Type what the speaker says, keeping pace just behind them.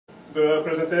The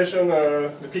presentation,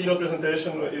 the keynote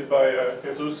presentation is by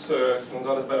Jesus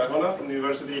Gonzalez-Barahona from the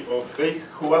University of Rey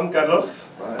Juan Carlos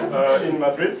in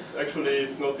Madrid. Actually,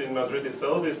 it's not in Madrid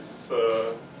itself, it's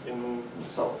in the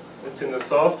south. It's in the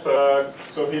south.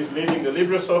 So he's leading the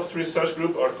LibreSoft research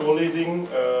group, or co-leading,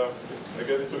 I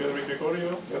guess it's together with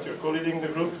Gregorio, that you're co-leading the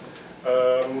group.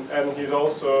 And he's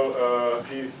also,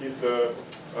 he's the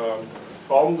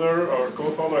founder or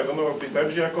co-founder, I don't know, of the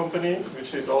Liturgia company,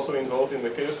 which is also involved in the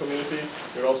chaos community.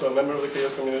 You're also a member of the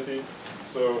chaos community.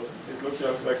 So it looks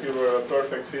like you were a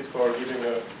perfect fit for giving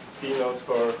a keynote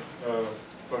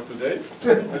for today.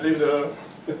 I leave the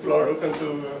floor open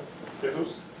to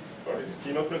Jesus for his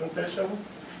keynote presentation.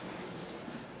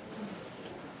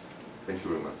 Thank you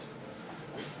very much.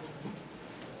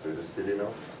 So it is steady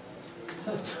now?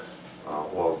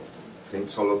 Well,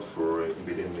 thanks a lot for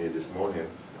inviting me this morning.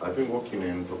 I've been working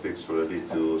in topics related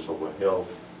to software health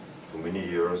for many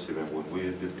years, even when we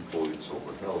didn't call it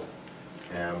software health.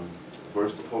 And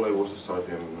first of all, I was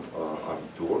starting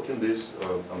to work in this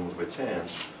almost by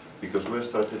chance, because we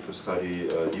started to study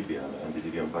Debian and the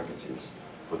Debian packages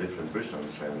for different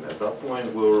reasons. And at that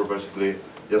point, we were basically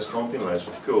just counting lines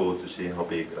of code to see how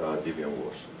big Debian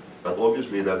was. But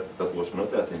obviously that was not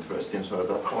that interesting, so at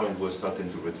that point we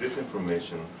started to retrieve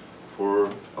information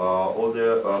for all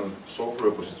the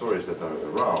software repositories that are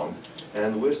around,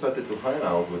 and we started to find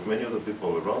out with many other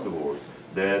people around the world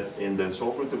that in the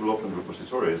software development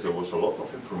repositories there was a lot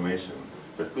of information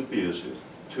that could be used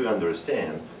to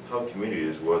understand how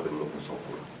communities were developing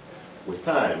software. With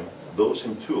time, those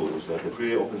same tools that the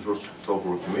free open source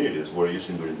software communities were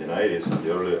using during the 90s and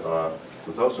the early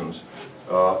 2000s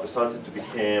started to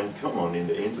become common in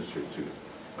the industry too.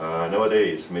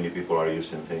 Nowadays, many people are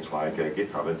using things like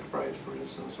GitHub Enterprise, for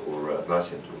instance, or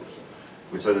Atlassian tools,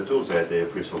 which are the tools that the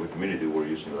free software community were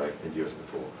using like 10 years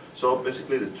before. So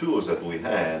basically, the tools that we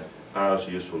had are also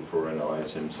useful for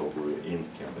analyzing software in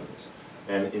companies.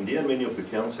 And in the end, many of the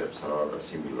concepts are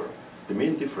similar. The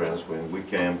main difference when we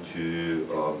came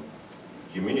to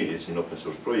communities in open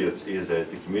source projects is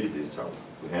that the community itself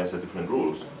has different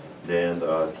rules than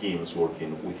teams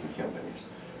working within companies.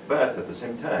 But at the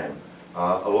same time,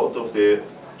 a lot of the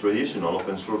traditional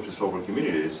open source software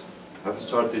communities have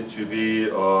started to be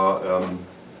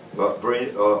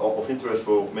very of interest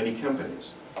for many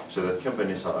companies, so that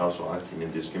companies are also acting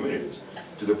in these communities,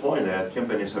 to the point that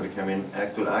companies are becoming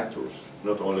actual actors,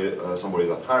 not only somebody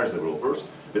that hires developers,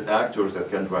 but actors that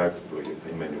can drive the project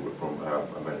in many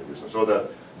reasons. So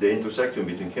that the intersection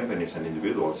between companies and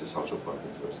individuals is also quite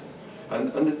interesting.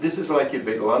 And this is like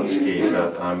the landscape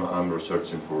that I'm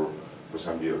researching for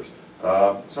some years.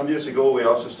 Some years ago, we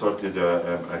also started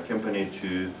a company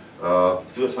to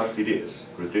do exactly this,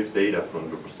 retrieve data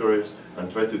from repositories and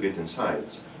try to get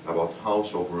insights about how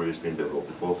software is being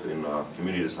developed, both in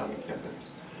communities and in companies.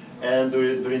 And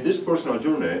during this personal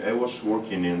journey, I was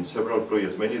working in several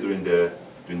projects, mainly during the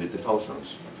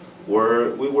 2000s,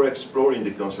 where we were exploring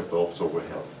the concept of software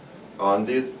health. And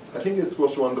I think it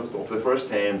was one of the first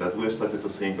time that we started to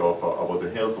think about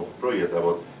the health of a project,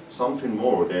 about something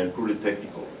more than purely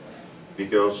technical.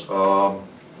 Because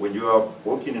when you are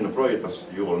working in a project, as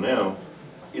you all know,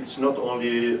 it's not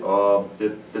only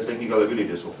the technical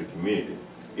abilities of the community,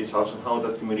 it's also how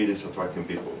that community is attracting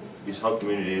people. It's how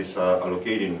community is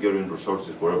allocating, getting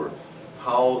resources, wherever.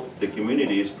 How the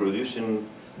community is producing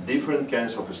different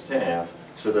kinds of staff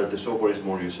so that the software is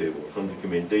more usable, from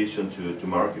documentation to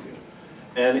marketing.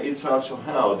 And it's also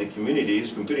how the community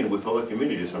is competing with other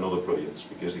communities and other projects,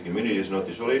 because the community is not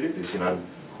isolated, it's in a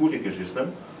whole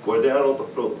ecosystem where there are a lot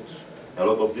of products, a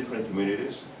lot of different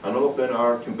communities, and all of them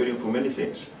are competing for many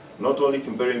things. Not only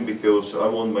competing because I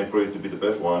want my project to be the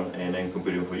best one and I'm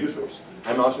competing for users.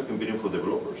 I'm also competing for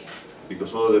developers,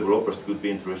 because other developers could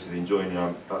be interested in joining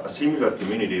a similar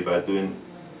community by doing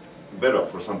better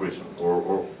for some reason,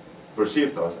 or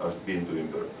perceived as being doing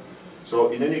better.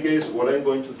 So in any case, what I'm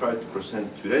going to try to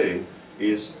present today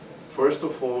is, first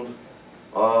of all,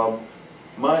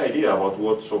 my idea about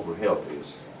what software health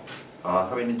is,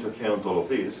 having into account all of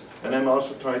this, and I'm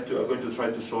also going to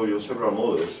try to show you several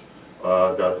models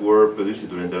that were produced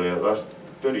during the last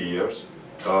 30 years,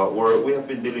 where we have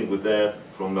been dealing with that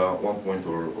from one point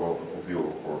of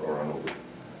view or another.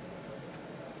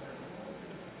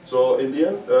 So in the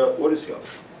end, what is health?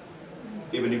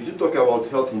 Even if you talk about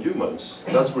health in humans,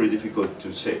 that's very difficult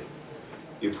to say.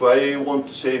 If I want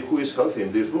to say who is healthy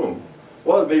in this room,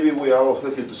 well, maybe we are all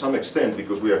healthy to some extent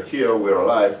because we are here, we are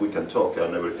alive, we can talk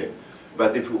and everything.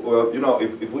 But if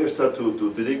if we start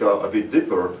to dig a bit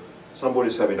deeper, somebody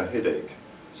is having a headache,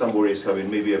 somebody is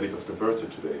having maybe a bit of temperature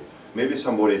today, maybe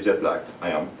somebody is jet lagged,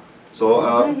 I am, So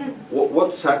what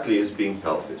exactly is being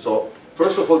healthy? So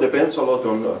first of all, depends a lot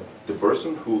on the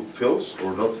person who feels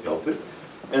or not healthy,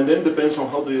 and then depends on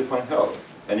how do you define health.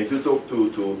 And if you talk to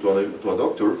a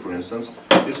doctor, for instance,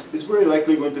 it's very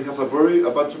likely going to have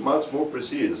a much more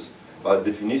precise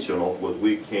definition of what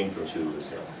we can consider as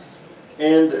health.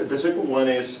 And the second one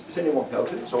is anyone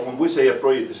healthy? So when we say a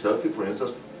project is healthy, for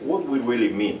instance, what we really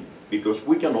mean? Because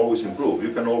we can always improve,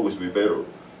 you can always be better.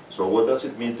 So what does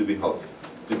it mean to be healthy?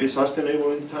 To be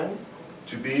sustainable in time?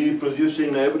 To be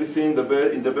producing everything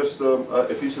in the best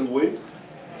efficient way?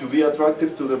 To be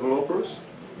attractive to developers?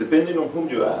 Depending on whom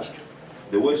you ask,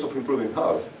 the ways of improving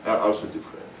health are also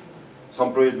different.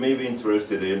 Some projects may be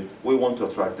interested in, we want to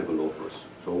attract developers.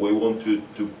 So we want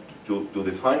to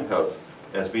define health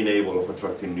as being able of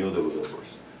attracting new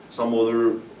developers. Some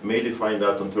other may define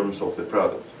that in terms of the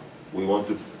product. We want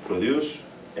to produce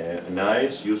a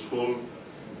nice, useful,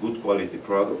 good quality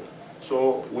product.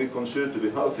 So we consider to be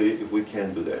healthy if we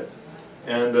can do that.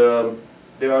 And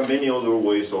there are many other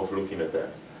ways of looking at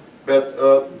that.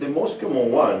 But the most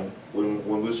common one,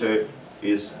 when we say,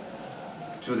 is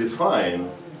to define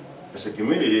as a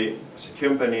community, as a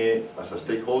company, as a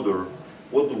stakeholder,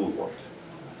 what do we want?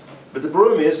 But the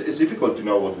problem is, it's difficult to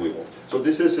know what we want. So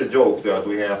this is a joke that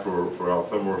we have for our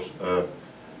famous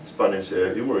Spanish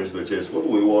humorist, which is, what do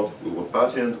we want? We want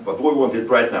patient, but we want it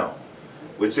right now,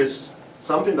 which is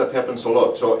something that happens a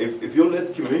lot. So if you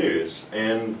let communities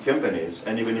and companies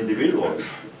and even individuals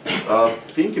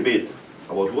think a bit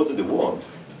about what do they want,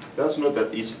 that's not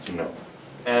that easy to know.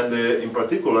 And in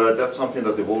particular, that's something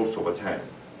that evolves over time.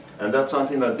 And that's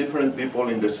something that different people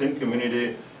in the same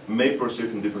community may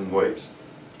perceive in different ways.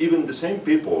 Even the same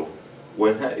people,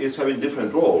 when is having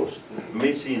different roles,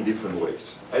 may see in different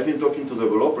ways. I've been talking to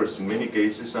developers in many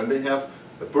cases, and they have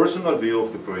a personal view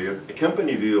of the project, a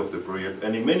company view of the project,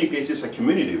 and in many cases a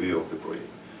community view of the project.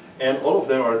 And all of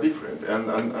them are different,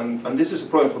 and this is a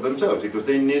problem for themselves, because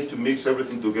they need to mix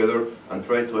everything together and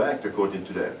try to act according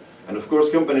to that. And of course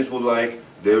companies would like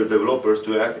their developers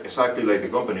to act exactly like the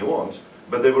company wants,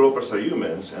 but developers are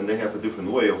humans, and they have a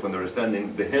different way of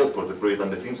understanding the health for the project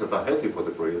and the things that are healthy for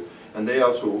the project, and they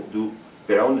also do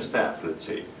their own stuff, let's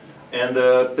say. And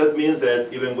that means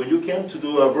that even when you came to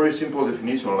do a very simple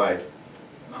definition like,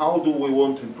 how do we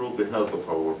want to improve the health of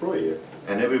our project,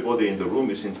 and everybody in the room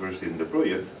is interested in the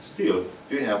project, still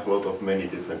you have a lot of many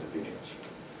different opinions.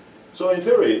 So in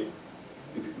theory,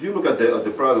 if you look at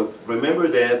the product, remember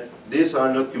that these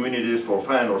are not communities for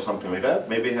fun or something like that.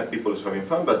 Maybe people is having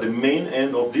fun, but the main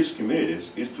end of these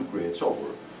communities is to create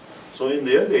software. So in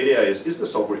the end, the idea is the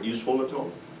software useful at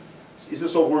all? Is the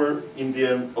software in the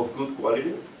end of good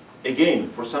quality? Again,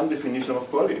 for some definition of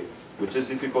quality, which is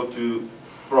difficult to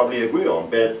probably agree on,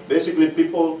 but basically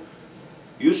people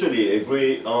usually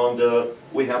agree on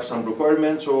we have some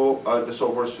requirements, so the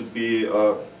software should be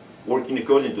working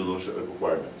according to those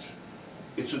requirements.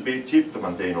 It should be cheap to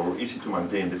maintain or easy to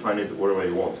maintain, define it wherever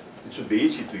you want. It should be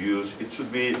easy to use, it should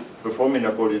be performing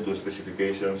according to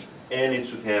specifications, and it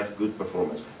should have good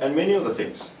performance. And many other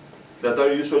things that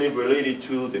are usually related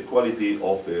to the quality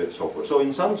of the software. So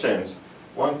in some sense,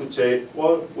 one could say,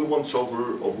 well, we want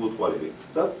software of good quality.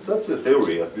 That's the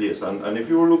theory, at least. And if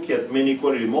you look at many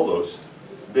quality models,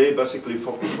 they basically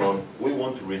focus on, we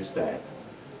want to reach that.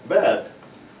 But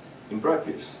in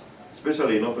practice,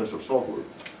 especially in open source software,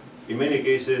 in many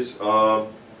cases,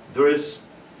 there is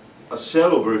a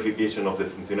shallow verification of the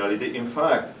functionality. In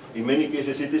fact, in many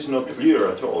cases, it is not clear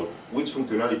at all which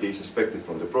functionality is expected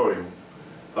from the program.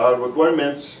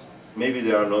 Requirements, maybe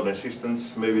they are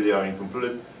non-existent, maybe they are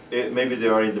incomplete, maybe they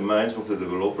are in the minds of the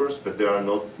developers, but they are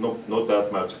not that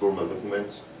much formal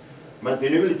documents.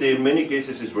 Maintainability in many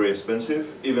cases is very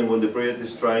expensive, even when the project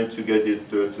is trying to get it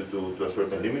to a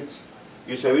certain limits.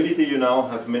 Usability, you now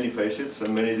have many facets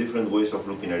and many different ways of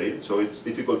looking at it, so it's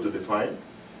difficult to define.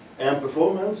 And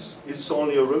performance is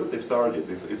only a relative target.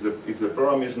 If the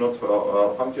program is not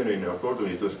functioning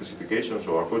accordingly to specifications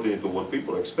or according to what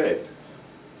people expect,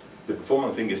 the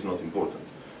performance thing is not important.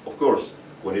 Of course,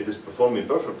 when it is performing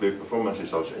perfectly, performance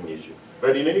is also an issue.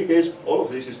 But in any case, all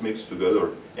of this is mixed together,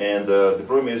 and the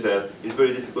problem is that it's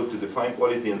very difficult to define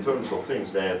quality in terms of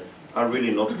things that are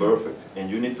really not perfect, and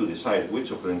you need to decide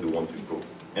which of them you want to improve.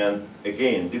 And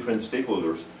again, different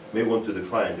stakeholders may want to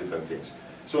define different things.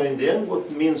 So in the end,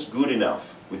 what means good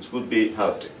enough, which would be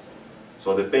healthy?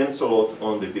 So it depends a lot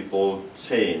on the people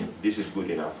saying, this is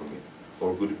good enough for me,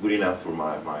 or good enough for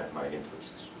my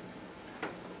interests.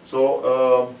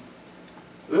 So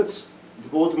let's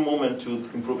devote a moment to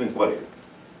improving quality,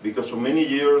 because for many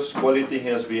years, quality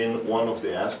has been one of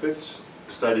the aspects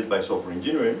studied by software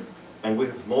engineering, and we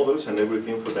have models and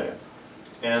everything for that.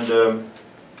 And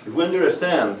if we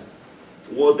understand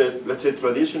what the, let's say,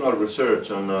 traditional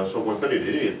research on software quality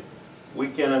did, we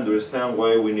can understand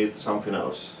why we need something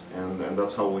else. And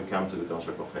that's how we come to the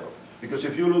concept of health. Because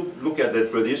if you look at the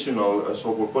traditional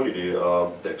software quality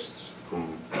texts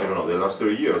from, I don't know, the last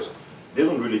 30 years, they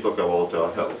don't really talk about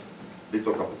health. They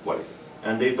talk about quality.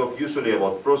 And they talk usually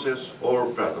about process or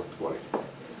product quality.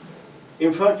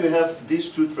 In fact, you have these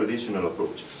two traditional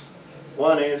approaches.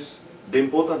 One is, the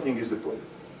important thing is the product.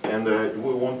 And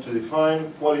we want to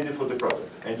define quality for the product.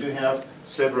 And you have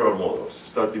several models,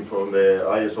 starting from the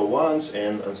ISO ones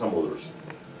and some others.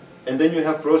 And then you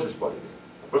have process quality.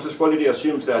 Process quality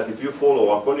assumes that if you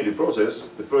follow a quality process,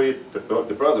 the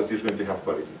product is going to have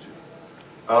quality too.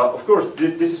 Of course,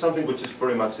 this is something which is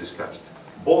very much discussed.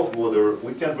 Both whether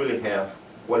we can really have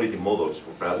quality models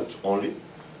for products only,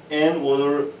 and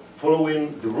whether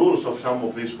following the rules of some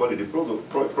of these quality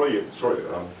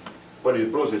quality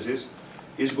processes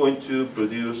is going to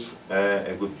produce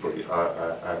a good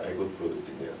product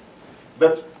in there.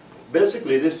 But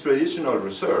basically, this traditional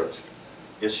research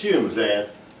assumes that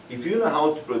if you know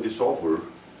how to produce software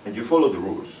and you follow the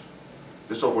rules,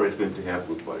 the software is going to have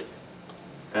good quality.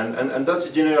 And that's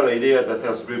a general idea that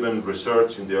has driven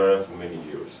research in the area for many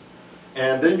years.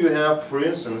 And then you have, for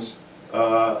instance,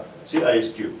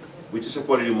 CISQ, which is a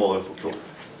quality model for code,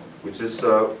 which is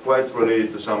quite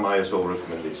related to some ISO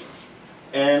recommendations.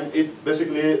 And it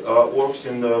basically works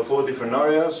in 4 different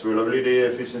areas: reliability,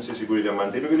 efficiency, security, and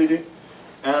maintainability,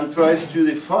 and tries to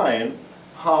define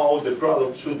how the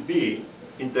product should be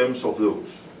in terms of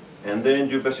those. And then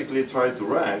you basically try to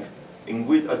rank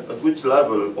at which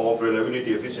level of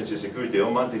reliability, efficiency, security,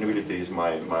 or maintainability is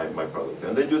my product.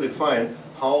 And then you define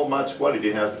how much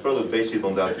quality has the product based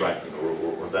on that ranking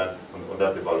or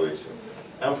that evaluation.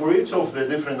 And for each of the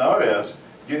different areas,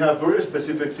 you have very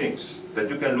specific things that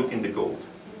you can look in the code.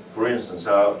 For instance,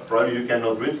 probably you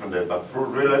cannot read from there, but for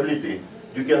reliability,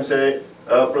 you can say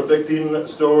protecting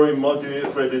storing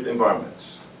multi-threaded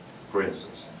environments, for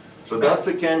instance. So that's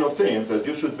the kind of thing that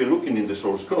you should be looking in the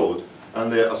source code. And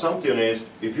the assumption is,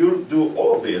 if you do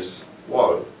all of this,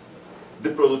 well,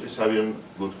 the product is having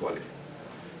good quality.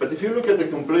 But if you look at the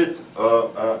complete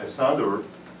standard,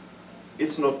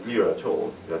 it's not clear at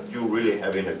all that you're really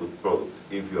having a good product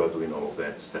if you are doing all of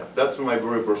that stuff. That's my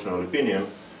very personal opinion,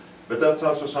 but that's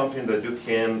also something that you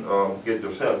can get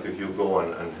yourself if you go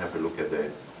and have a look at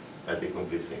the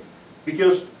complete thing.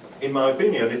 Because, in my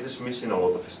opinion, it is missing a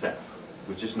lot of stuff,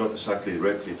 which is not exactly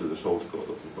directly to the source code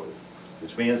of the product.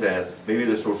 Which means that maybe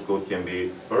the source code can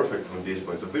be perfect from this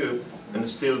point of view and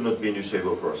still not being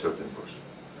usable for a certain person.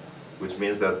 Which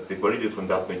means that the quality from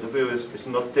that point of view is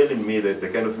not telling me the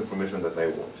kind of information that I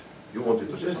want. You want it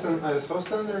to say something. Is this an ISO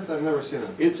standard? I've never seen it.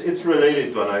 It's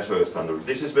related to an ISO standard.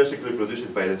 This is basically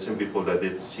produced by the same people that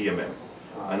did CMM.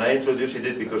 And I introduced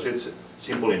it because it's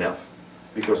simple enough.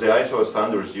 Because the ISO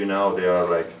standards, you know, they are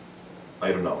like,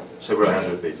 I don't know, several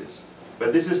hundred pages.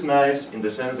 But this is nice in the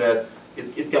sense that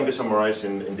it can be summarized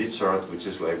in this chart, which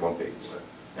is like 1 page.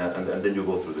 And then you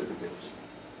go through the details.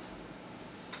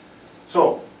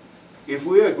 So, if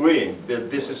we agree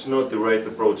that this is not the right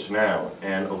approach now,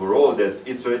 and overall that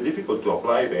it's very difficult to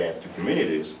apply that to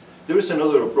communities, there is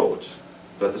another approach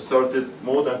that started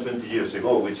more than 20 years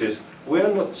ago, which is, we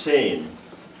are not saying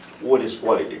what is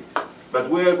quality, but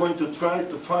we are going to try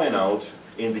to find out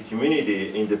in the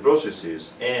community, in the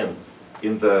processes, and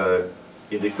in the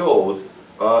code,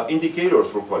 indicators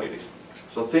for quality.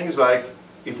 So things like,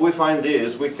 if we find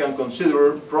this, we can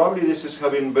consider probably this is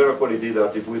having better quality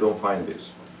than if we don't find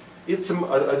this. It's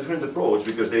a different approach,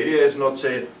 because the idea is not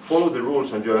say, follow the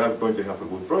rules and you are going to have a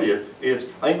good project. It's,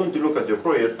 I'm going to look at your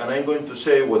project and I'm going to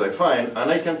say what I find, and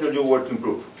I can tell you where to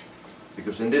improve.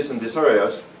 Because in these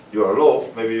areas, you are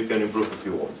low, maybe you can improve if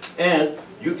you want. And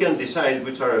you can decide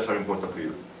which areas are important for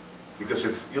you. Because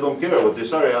if you don't care about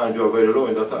this area and you are very low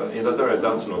in that area,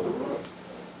 that's not a problem.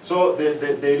 So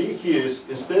the idea here is,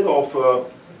 instead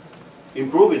of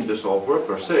improving the software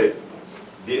per se,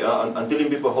 and telling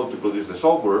people how to produce the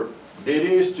software, the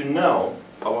idea is to know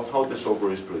about how the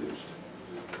software is produced.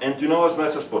 And to know as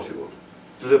much as possible.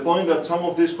 To the point that some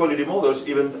of these quality models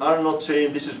even are not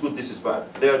saying this is good, this is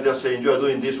bad. They are just saying you are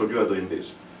doing this or you are doing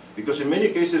this. Because in many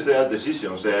cases there are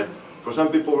decisions that for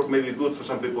some people may be good, for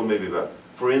some people may be bad.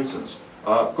 For instance,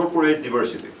 corporate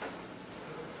diversity.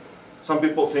 Some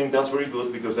people think that's very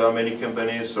good because there are many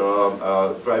companies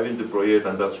driving the project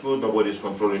and that's good, nobody is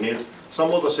controlling it.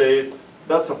 Some others say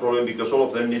that's a problem because all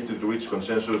of them need to reach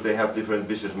consensus, they have different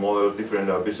business models, different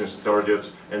business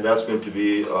targets, and that's going to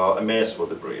be a mess for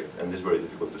the project, and it's very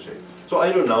difficult to say. So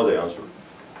I don't know the answer.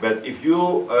 But if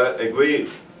you agree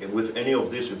with any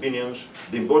of these opinions.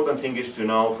 The important thing is to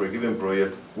know for a given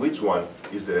project which one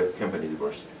is the company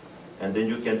diversity. And then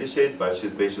you can decide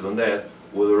based on that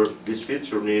whether this fits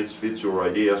your needs, fits your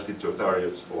ideas, fits your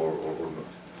targets, or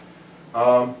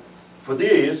not. For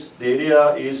this, the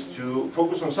idea is to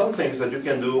focus on some things that you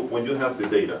can do when you have the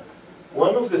data.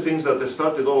 One of the things that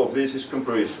started all of this is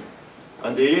comparison.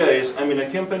 And the idea is, I'm in a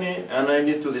company and I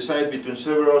need to decide between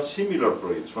several similar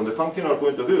projects. From the functional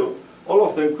point of view, all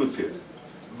of them could fit.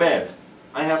 But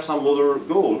I have some other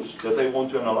goals that I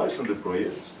want to analyze on the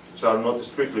projects, which are not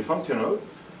strictly functional,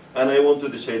 and I want to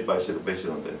decide based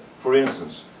on them. For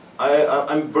instance,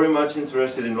 I'm very much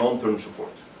interested in long-term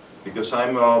support, because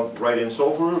I'm writing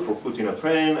software for putting a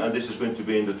train, and this is going to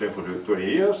be in the train for 20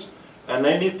 years. And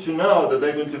I need to know that there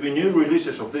are going to be new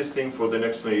releases of this thing for the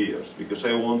next 20 years, because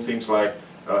I want things like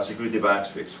security bugs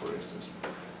fixed, for instance.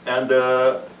 And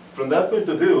from that point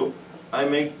of view, I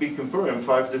may be comparing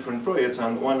 5 different projects,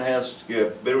 and one has a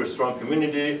very strong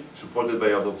community, supported by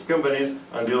a lot of companies,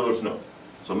 and the others not.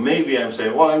 So maybe I'm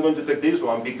saying, well, I'm going to take this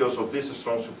one because of this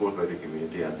strong support by the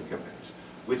community and the companies,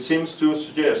 which seems to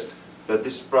suggest that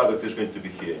this product is going to be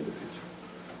here in the future.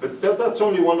 But that's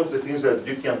only one of the things that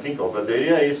you can think of. But the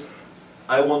idea is,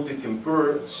 I want to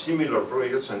compare similar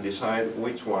projects and decide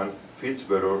which one fits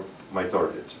better my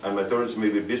targets. And my targets may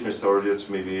be business targets,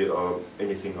 maybe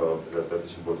anything that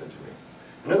is important to me.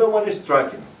 Another one is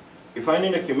tracking. If I'm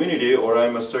in a community or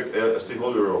I'm a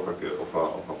stakeholder of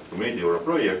a community or a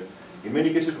project, in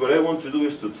many cases what I want to do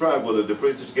is to track whether the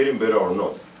project is getting better or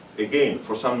not. Again,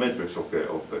 for some metrics of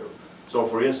better. So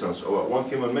for instance, one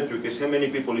common metric is how many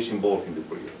people is involved in the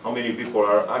project, how many people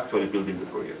are actually building the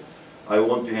project. I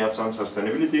want to have some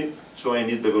sustainability, so I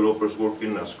need developers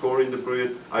working as core in the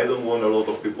project. I don't want a lot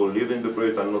of people leaving the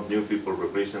project and not new people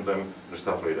replacing them and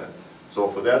stuff like that. So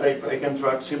for that I can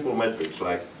track simple metrics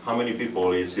like how many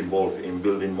people is involved in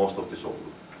building most of the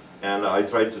software. And I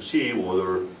try to see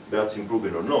whether that's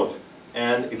improving or not.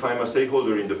 And if I'm a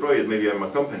stakeholder in the project, maybe I'm a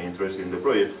company interested in the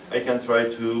project, I can try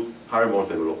to hire more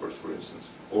developers, for instance.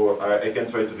 Or I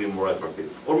can try to be more attractive.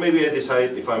 Or maybe I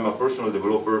decide, if I'm a personal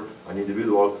developer, an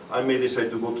individual, I may decide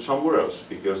to go to somewhere else,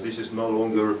 because this is no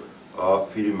longer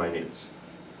fitting my needs.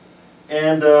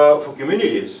 And for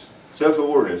communities,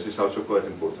 self-awareness is also quite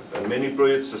important. And many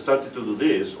projects have started to do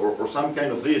this, or some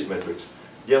kind of these metrics,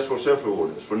 just for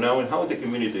self-awareness, for knowing how the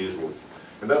community is working.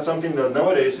 And that's something that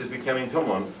nowadays is becoming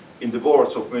common in the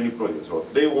boards of many projects. So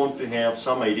they want to have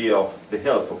some idea of the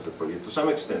health of the project to some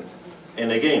extent.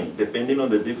 And again, depending on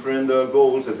the different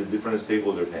goals that the different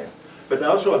stakeholders have. But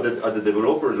also at the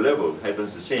developer level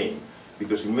happens the same.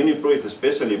 Because in many projects,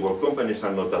 especially where companies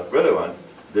are not that relevant,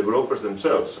 developers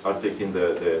themselves are taking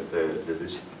the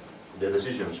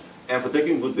decisions. And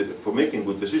for making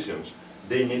good decisions,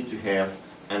 they need to have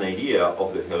an idea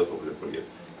of the health of the project.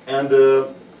 And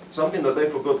something that I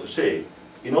forgot to say,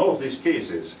 in all of these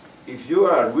cases, if you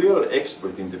are a real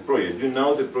expert in the project, you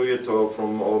know the project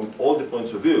from all the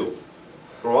points of view,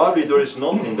 probably there is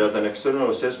nothing that an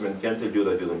external assessment can tell you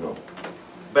that you don't know.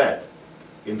 But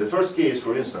in the first case,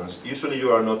 for instance, usually you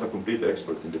are not a complete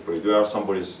expert in the project, you are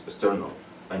somebody external,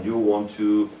 and you want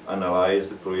to analyze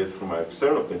the project from an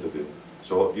external point of view.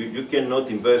 So you cannot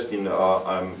invest in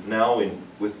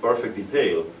with perfect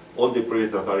detail all the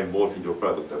projects that are involved in your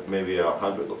product, that maybe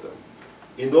 100 of them.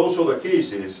 In those other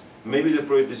cases, maybe the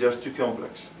project is just too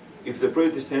complex. If the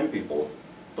project is 10 people,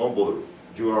 don't bother.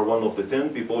 You are one of the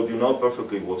 10 people, you know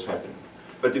perfectly what's happening.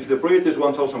 But if the project is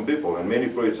 1,000 people, and many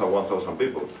projects are 1,000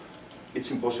 people, it's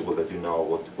impossible that you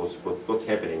know what's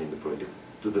happening in the project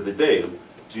to the detail,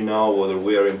 to know whether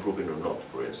we are improving or not,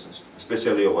 for instance,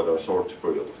 especially over a short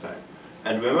period of time.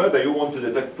 And remember that you want to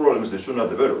detect problems the sooner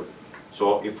the better.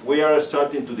 So if we are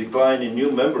starting to decline in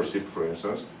new membership, for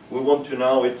instance, we want to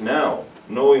know it now.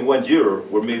 Know in 1 year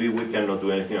where maybe we cannot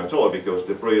do anything at all because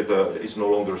the project is no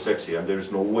longer sexy and there is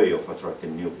no way of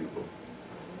attracting new people.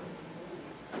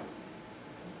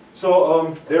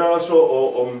 So there are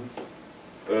also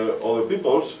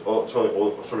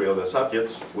other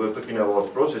subjects. We're talking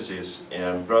about processes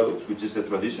and products, which is the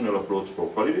traditional approach for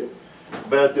quality.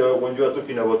 But when you are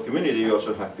talking about community, you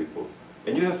also have people.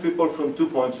 And you have people from 2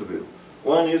 points of view.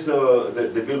 One is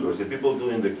the builders, the people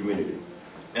doing the community.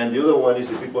 And the other one is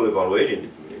the people evaluating the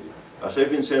community. As I've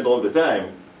been saying all the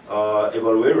time,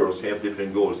 evaluators have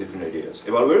different goals, different ideas.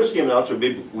 Evaluators can also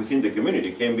be within the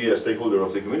community, can be a stakeholder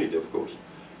of the community, of course.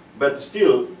 But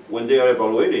still, when they are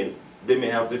evaluating, they may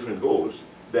have different goals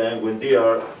than when they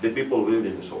are the people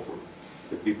building the software,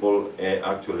 the people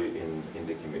actually in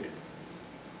the community.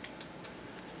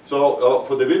 So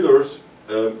for the builders,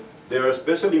 they are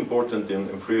especially important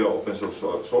in free open source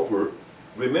software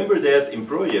remember that in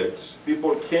projects,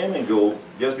 people come and go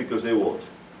just because they want.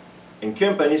 And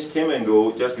companies come and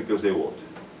go just because they want.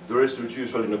 There is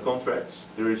usually no contracts.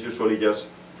 There is usually just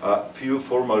a few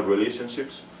formal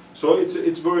relationships. So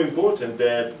it's very important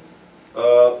that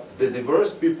the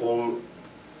diverse people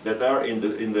that are in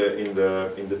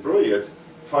the project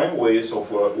find ways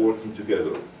of working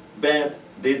together. But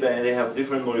they have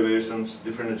different motivations,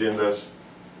 different agendas,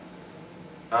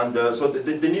 and so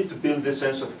they need to build this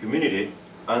sense of community,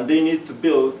 and they need to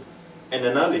build an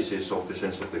analysis of the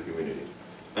sense of the community.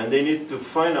 And they need to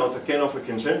find out a kind of a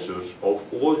consensus of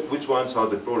which ones are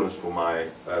the problems for my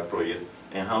project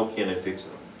and how can I fix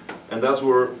them. And that's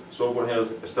where software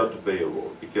health starts to play a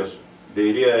role, because the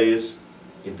idea is,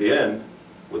 in the end,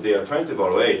 what they are trying to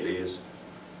evaluate is,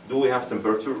 do we have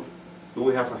temperature? Do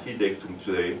we have a headache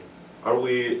today? Are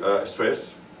we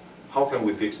stressed? How can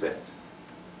we fix that?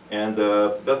 And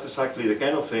that's exactly the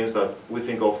kind of things that we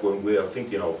think of when we are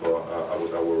thinking of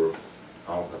about our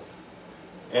health.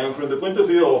 And from the point of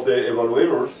view of the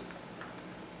evaluators,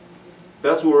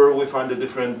 that's where we find the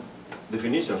different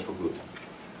definitions for good.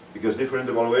 Because different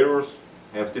evaluators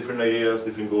have different ideas,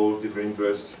 different goals, different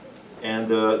interests, and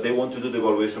they want to do the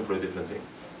evaluation for a different thing.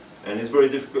 And it's very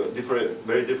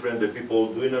different the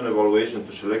people doing an evaluation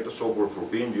to select a software for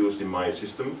being used in my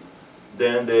system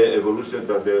than the evaluation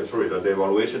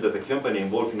that the company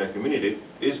involved in a community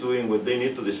is doing when they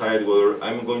need to decide whether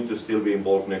I'm going to still be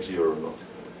involved next year or not.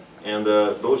 And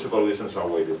those evaluations are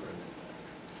way different.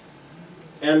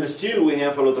 And still we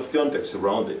have a lot of context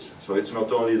around this. So it's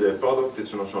not only the product,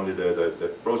 it's not only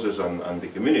the process and the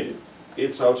community.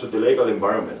 It's also the legal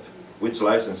environment. Which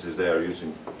licenses they are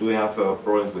using. Do we have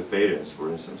problems with patents, for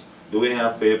instance? Do we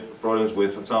have problems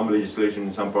with some legislation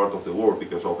in some part of the world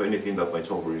because of anything that my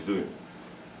software is doing?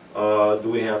 Do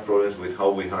we have problems with how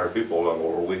we hire people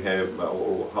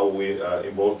or how we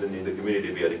involve them in the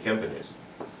community via the companies?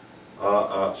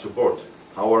 Support.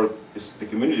 How is the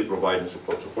community providing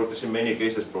support? Support is in many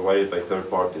cases provided by third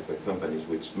parties, by companies,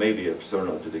 which may be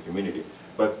external to the community.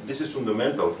 But this is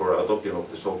fundamental for adoption of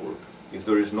the software. If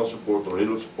there is no support or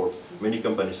little support, many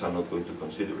companies are not going to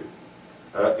consider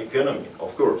it. Economy,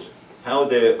 of course. How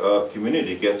the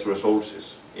community gets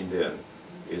resources in the end.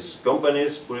 Is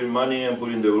companies putting money and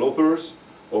putting developers,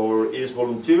 or is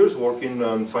volunteers working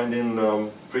and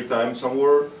finding free time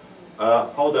somewhere?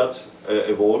 How that's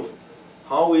evolved.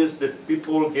 How is the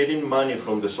people getting money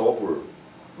from the software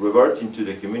reverting to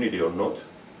the community or not?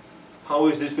 How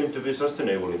is this going to be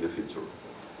sustainable in the future?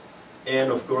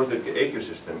 And of course the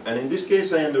ecosystem. And in this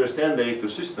case I understand the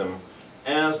ecosystem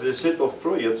as the set of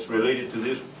projects related to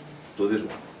this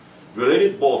one.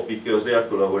 Related both because they are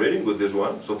collaborating with this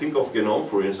one. So think of Genome,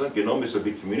 for instance. Genome is a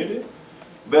big community,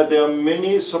 but there are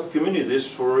many sub-communities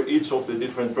for each of the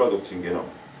different products in Genome.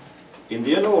 In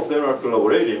the end, all of them are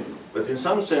collaborating, but in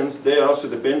some sense they are also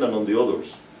dependent on the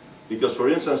others. Because for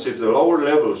instance, if the lower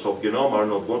levels of Genome are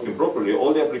not working properly,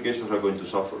 all the applications are going to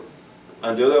suffer.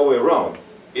 And the other way around.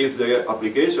 If the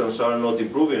applications are not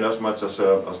improving as much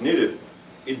as needed,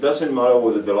 it doesn't matter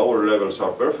whether the lower levels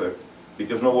are perfect,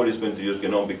 because nobody is going to use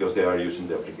Genome because they are using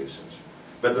the applications.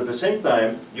 But at the same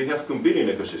time, you have competing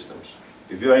ecosystems.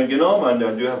 If you are in Genome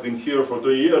and you have been here for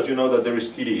 2 years, you know that there is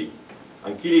KDE.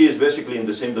 And KDE is basically in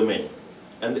the same domain.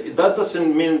 And that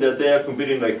doesn't mean that they are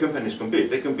competing like companies compete.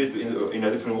 They compete in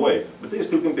a different way, but they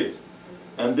still compete.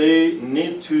 And they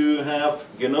need to have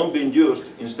Genome being used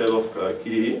instead of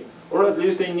KDE. Or at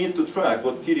least they need to track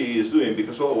what KDE is doing,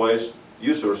 because otherwise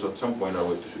users at some point are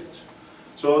going to switch.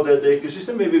 So the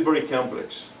ecosystem may be very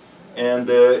complex, and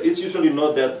it's usually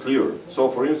not that clear. So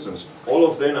for instance, all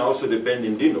of them also depend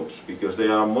in Linux, because they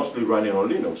are mostly running on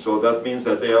Linux. So that means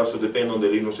that they also depend on the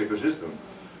Linux ecosystem,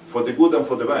 for the good and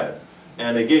for the bad.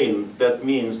 And again, that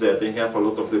means that they have a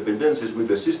lot of dependencies with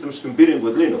the systems competing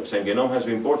with Linux. And Genome has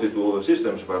been ported to other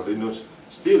systems, but Linux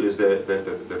still is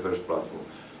the first platform.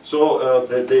 So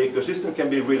the ecosystem can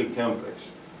be really complex.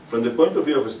 From the point of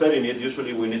view of studying it,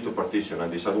 usually we need to partition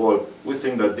and decide, well, we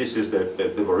think that this is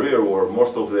the barrier where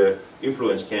most of the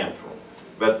influence comes from.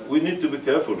 But we need to be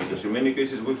careful, because in many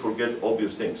cases we forget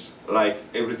obvious things, like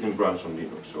everything runs on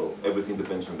Linux, so everything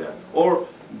depends on that. Or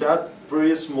that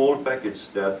very small package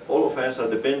that all of us are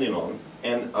depending on,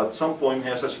 and at some point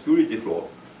has a security flaw.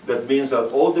 That means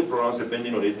that all the programs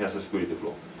depending on it has a security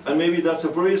flaw. And maybe that's a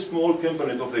very small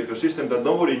component of the ecosystem that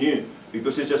nobody knew,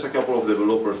 because it's just a couple of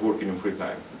developers working in free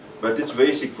time. But it's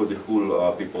basic for the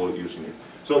whole people using it.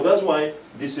 So that's why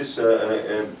this is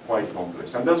quite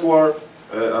complex. And that's where,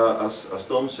 as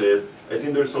Tom said, I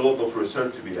think there's a lot of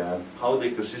research to be done, how the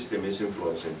ecosystem is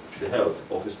influencing the health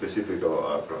of specific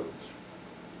products.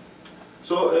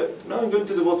 So now I'm going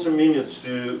to devote some minutes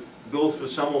to go through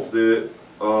some of the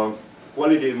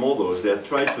quality models that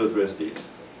try to address this.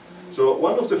 So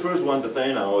one of the first ones that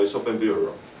I know is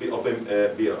OpenBRR.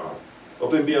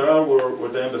 OpenBRR were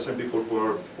done by some people who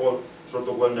are all sort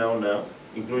of well known now,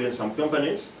 including some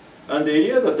companies. And the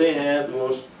idea that they had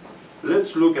was,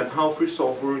 let's look at how free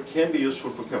software can be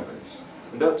useful for companies.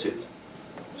 And that's it.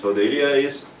 So the idea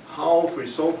is how free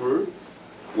software,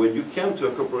 when you come to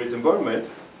a corporate environment,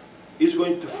 is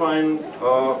going to find,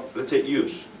 let's say,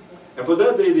 use. And for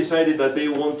that, they decided that they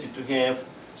wanted to have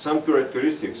some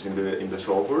characteristics in the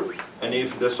software. And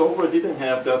if the software didn't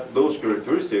have those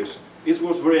characteristics, it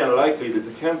was very unlikely that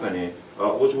the company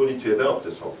was willing to adopt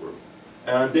the software.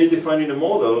 And they defined a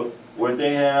model where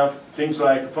they have things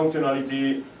like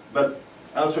functionality, but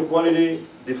also quality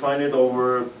defined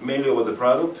mainly over the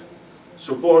product,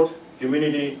 support,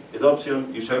 community,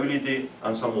 adoption, usability,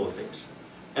 and some other things.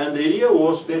 And the idea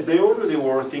was that they already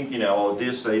were thinking about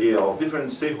this idea of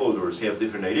different stakeholders have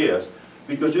different ideas,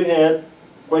 because you had,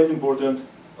 quite important,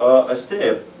 a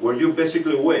step where you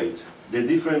basically weight the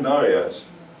different areas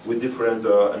with different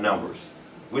numbers.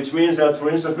 Which means that, for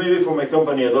instance, maybe for my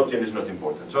company, adoption is not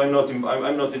important. So I'm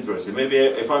not interested. Maybe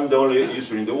if I'm the only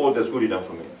user in the world, that's good enough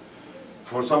for me.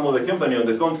 For some other company, on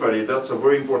the contrary, that's a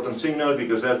very important signal,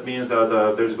 because that means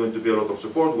that there's going to be a lot of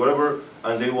support, whatever,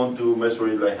 and they want to measure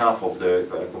it like half of the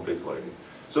complete quality.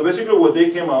 So basically what they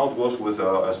came out was with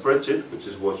a spreadsheet, which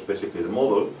was basically the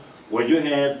model, where you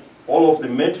had all of the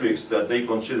metrics that they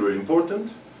consider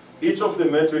important. Each of the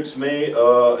metrics may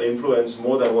influence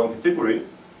more than one category,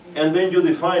 and then you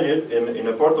define it in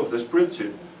a part of the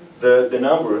spreadsheet, the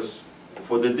numbers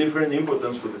for the different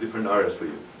importance for the different areas for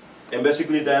you. And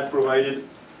basically that provided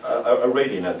a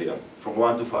rating at the end, from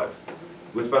 1 to 5,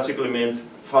 which basically meant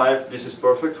 5, this is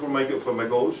perfect for my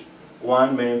goals.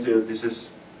 1 meant this is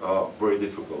very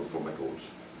difficult for my goals.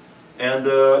 And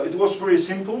it was very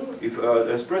simple.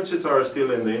 Spreadsheets are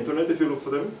still in the internet if you look for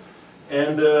them.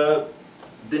 And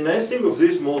the nice thing of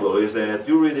this model is that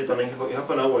you read it and in half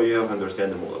an hour you have to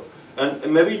understand the model.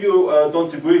 And maybe you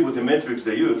don't agree with the metrics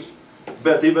they use,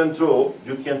 but even though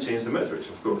you can change the metrics,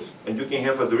 of course, and you can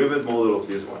have a derivative model of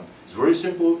this one. It's very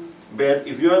simple, but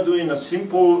if you are doing a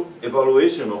simple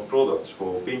evaluation of products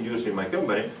for being used in my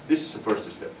company, this is the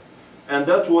first step. And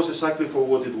that was exactly for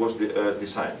what it was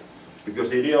designed. Because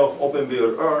the idea of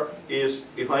OpenBRR is,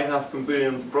 if I have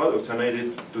competing products and I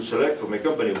need to select for my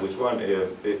company which one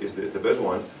is the best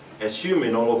one,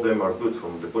 assuming all of them are good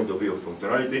from the point of view of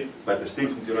functionality, but still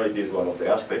functionality is one of the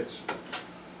aspects,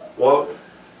 well,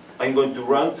 I'm going to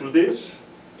run through this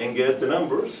and get the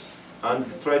numbers and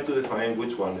try to define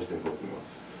which one is the important one.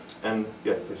 And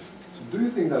yeah, please. So do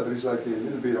you think that there is like a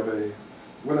little bit of a,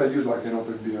 when I use like an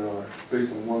OpenBRR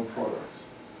based on one product,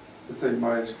 let's say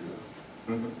MySQL,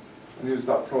 and use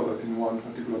that product in one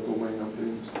particular domain of the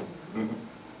industry,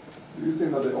 do you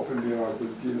think that the OpenBRR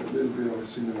would give a little bit of a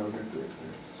similar metric,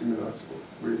 similar sort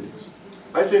of readings?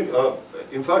 I think,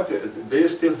 in fact, they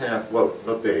still have, well,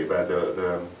 not they, but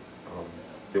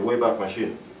the Wayback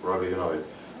Machine, probably you know it,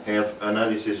 have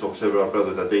analysis of several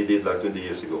products that they did like 20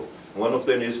 years ago. One of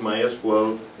them is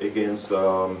MySQL against,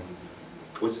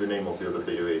 what's the name of the other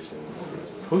database?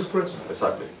 Postgres?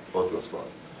 Exactly, Postgres.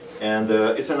 And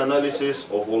it's an analysis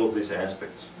of all of these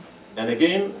aspects. And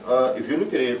again, if you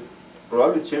look at it,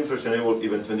 probably James was enabled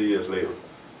even 20 years later.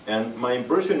 And my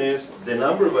impression is the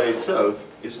number by itself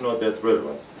is not that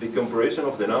relevant. The comparison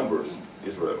of the numbers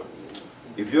is relevant.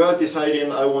 If you are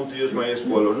deciding I want to use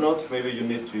MySQL or not, maybe you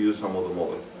need to use some other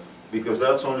model. Because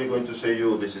that's only going to say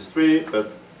you this is 3,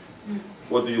 but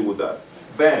what do you with that?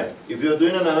 But if you're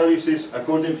doing an analysis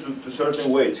according to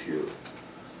certain weights here,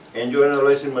 and you're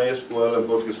analyzing MySQL and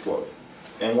PostgreSQL,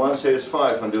 and one says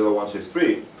 5 and the other one says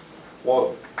 3,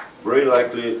 well, very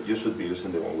likely you should be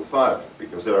using the one with 5,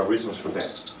 because there are reasons for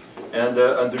that. And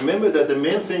remember that the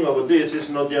main thing about this is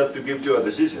not yet to give you a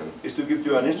decision, it's to give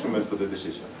you an instrument for the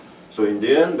decision. So in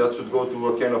the end, that should go to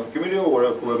a kind of a committee or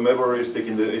whoever is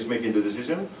making the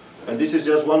decision. And this is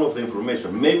just one of the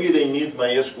information. Maybe they need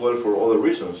MySQL for other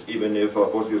reasons, even if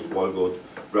PostgreSQL got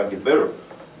ranked better.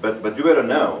 But you better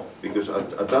know, because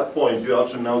at that point you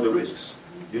also know the risks.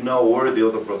 You know where the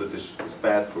other product is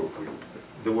bad for you.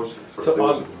 There was,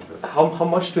 sorry, how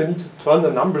much do I need to turn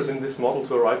the numbers in this model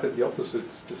to arrive at the opposite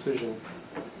decision?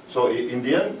 So in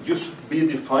the end, you should be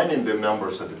defining the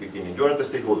numbers at the beginning. You are the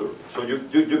stakeholder. So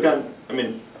you can, I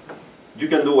mean, you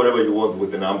can do whatever you want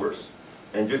with the numbers.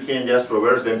 And you can just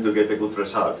reverse them to get a good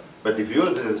result. But if you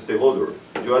are the stakeholder,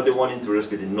 you are the one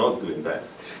interested in not doing that.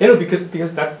 You know, because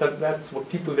that's what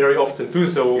people very often do.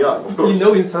 So yeah, of course. You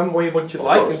know in some way what you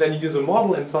like, course. and then you use a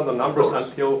model and turn the numbers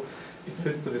until it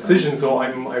fits the decision. So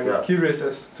I'm yeah. curious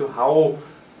as to how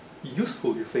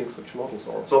useful you think such models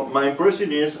are? So my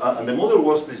impression is, and the model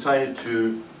was designed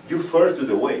to, you first do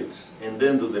the weights and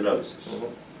then do the analysis.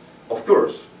 Of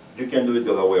course, you can do it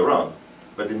the other way around,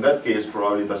 but in that case,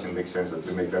 probably it doesn't make sense that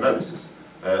you make the analysis.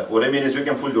 What I mean is you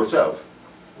can fool yourself,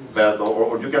 but,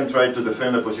 or you can try to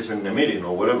defend a position in a meeting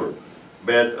or whatever.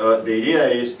 But the idea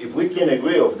is, if we can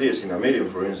agree of this in a meeting,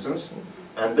 for instance,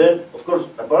 and then, of course,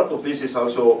 a part of this is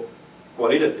also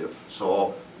qualitative.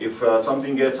 So if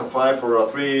something gets a 5 or a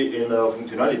 3 in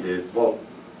functionality, well,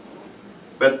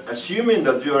 but assuming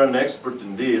that you are an expert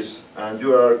in this and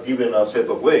you are given a set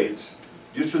of weights,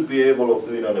 you should be able of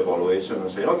doing an evaluation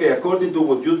and saying, okay, according to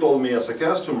what you told me as a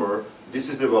customer, this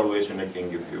is the evaluation I can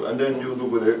give you. And then you do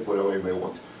with it whatever you may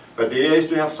want. But the idea is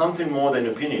to have something more than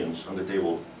opinions on the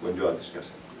table when you are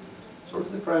discussing. So who's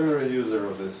the primary user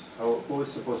of this? Who is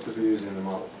supposed to be using the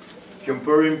model?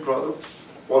 Comparing products.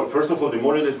 Well, first of all, the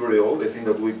model is very old. I think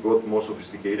that we got more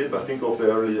sophisticated, but think of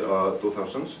the early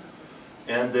 2000s.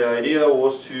 And the idea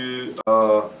was to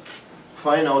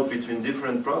find out between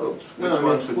different products which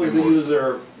one should be the more.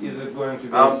 User, is it going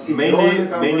to be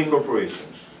mainly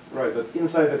corporations. Right, but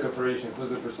inside the corporation, who's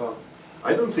the persona?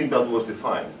 I don't think that was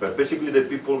defined, but basically the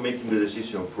people making the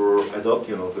decision for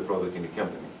adoption of the product in the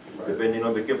company. Right. Depending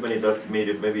on the company, that made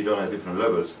it maybe done at different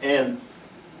levels, and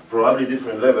probably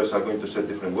different levels are going to set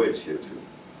different weights here too.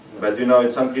 Right. But you know, in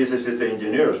some cases it's the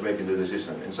engineers making the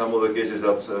decision. In some other cases,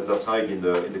 that's high in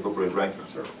the corporate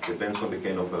rankings. Sure. Depends on the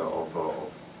kind of.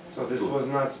 So this was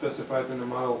not specified in the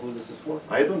model who this is for?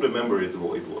 I don't remember it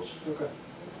was. Okay.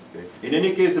 Okay. In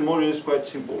any case, the model is quite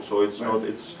simple, so it's not.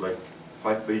 It's like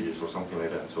 5 pages or something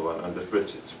like that. So and the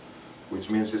spreadsheets, which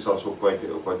means it's also quite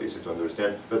easy to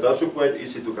understand, but also quite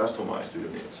easy to customize to your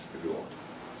needs if you want.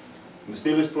 And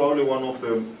still, it's probably one of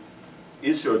the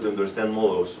easier to understand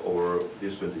models over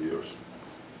these 20 years.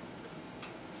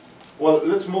 Well,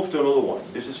 let's move to another one.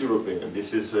 This is European.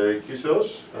 This is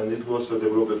QSOS, and it was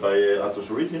developed by Atos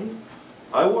Origin.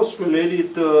 I was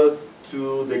related to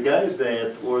the guys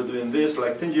that were doing this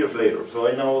like 10 years later, so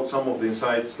I know some of the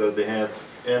insights that they had,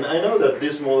 and I know that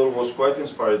this model was quite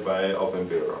inspired by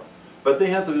OpenBRR, but they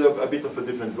had a bit of a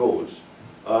different goals.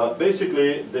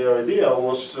 Basically, their idea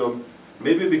was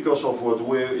maybe because of what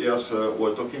we just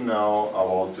were talking now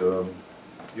about,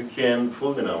 you can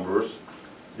fool the numbers.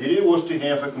 The idea was to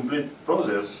have a complete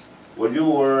process where you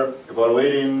were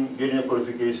evaluating, getting a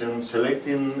qualification,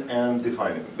 selecting, and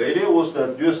defining. The idea was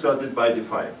that you started by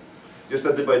defining. You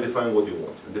started by defining what you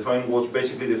want. And define was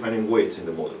basically defining weights in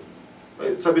the model.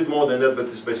 It's a bit more than that, but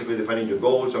it's basically defining your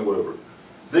goals and whatever.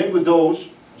 Then with those,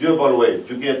 you evaluate.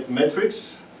 You get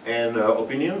metrics and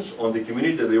opinions on the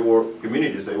communities that you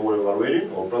were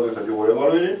evaluating, or products that you were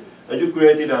evaluating, and you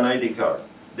created an ID card.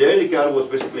 The ID card was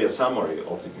basically a summary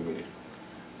of the community.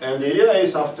 And the idea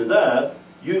is, after that,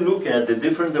 you look at the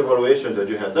different evaluations that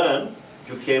you had done.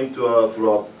 You came to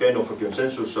through a kind of a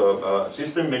consensus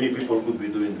system. Many people could be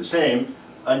doing the same,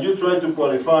 and you try to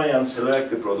qualify and select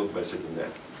the product by setting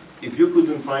that. If you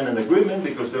couldn't find an agreement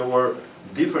because there were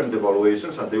different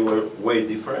evaluations and they were way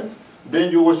different,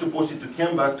 then you were supposed to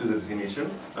come back to the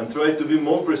definition and try to be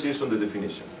more precise on the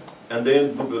definition, and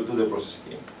then do the process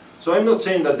again. So I'm not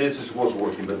saying that this was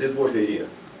working, but this was the idea.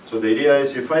 So the idea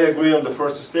is, if I agree on the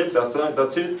first step,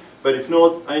 that's it. But if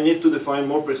not, I need to define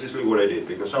more precisely what I did.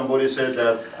 Because somebody said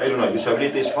that, I don't know,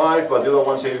 usability is 5, but the other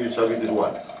one says usability is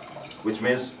 1. Which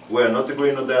means we are not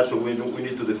agreeing on that, so we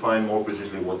need to define more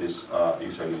precisely what is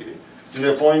usability. To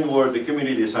the point where the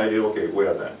community decided, okay, we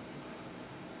are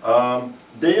done.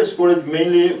 They scored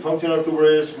mainly functional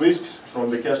coverage risks from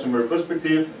the customer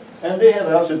perspective. And they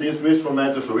had also this risk from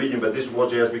Atos Origin, but this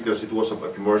was just because it was a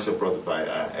commercial product by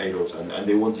Atos, and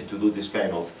they wanted to do this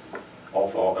kind of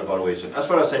evaluation. As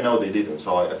far as I know, they didn't,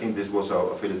 so I think this was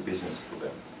a failed business for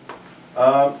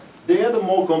them. They had a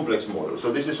more complex model,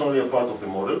 so this is only a part of the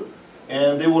model,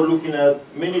 and they were looking at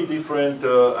many different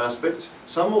aspects.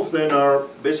 Some of them are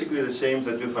basically the same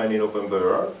that you find in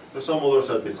OpenBRR, but some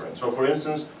others are different. So for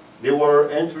instance, they were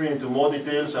entering into more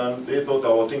details, and they thought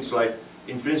about things like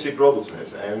intrinsic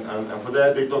robustness, and for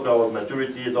that they talk about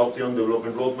maturity, adoption,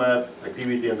 development roadmap,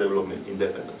 activity, and development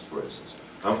independence, for instance.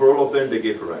 And for all of them, they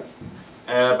gave a ranking.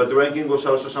 But the ranking was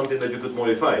also something that you could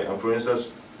modify. And for instance,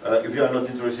 if you are not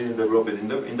interested in developing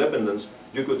independence,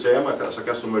 you could say, as a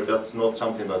customer, that's not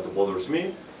something that bothers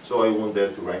me, so I want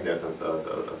that to rank that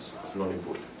as not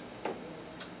important.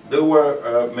 There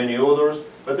were many others,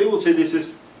 but they would say this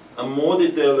is a more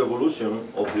detailed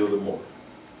evolution of the other model.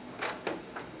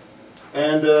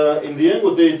 And in the end,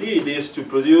 what they did is to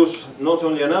produce not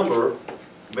only a number,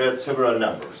 but several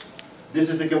numbers. This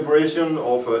is the comparison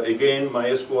of, again,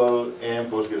 MySQL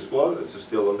and PostgreSQL. It's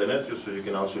still on the net, so you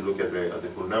can also look at the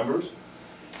full numbers.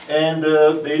 And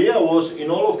the idea was,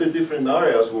 in all of the different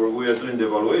areas where we are doing the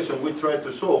evaluation, we try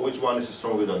to show which one is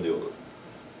stronger than the other.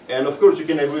 And of course, you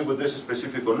can agree with this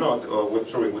specific or not,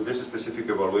 with this specific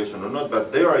evaluation or not,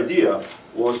 but their idea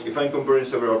was, if I'm comparing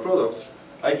several products,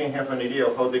 I can have an idea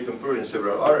of how they compare in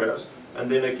several areas, and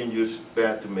then I can use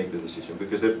that to make the decision.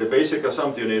 Because the basic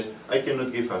assumption is, I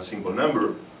cannot give a single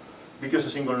number, because a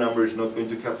single number is not going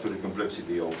to capture the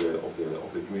complexity of the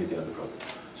community and the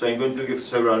product. So I'm going to give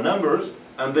several numbers,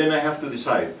 and then I have to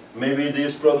decide. Maybe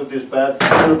this product is bad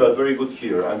here, but very good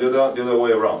here, and the other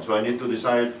way around. So I need to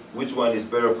decide which one is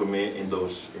better for me in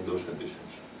those conditions.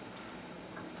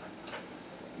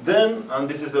 Then, and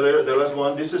this is the last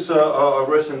one, this is a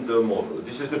recent model.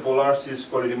 This is the PolarSys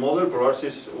quality model.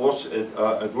 PolarSys was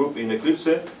a group in Eclipse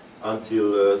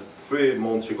until 3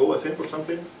 months ago, I think, or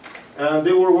something. And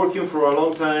they were working for a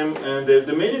long time, and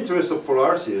the main interest of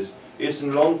PolarSys is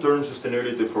in long-term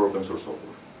sustainability for open source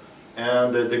software.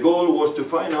 And the goal was to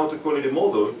find out a quality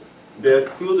model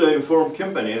that could inform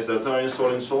companies that are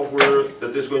installing software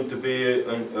that is going to be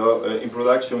in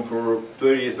production for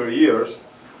 20, 30 years,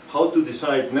 how to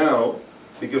decide now,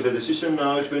 because the decision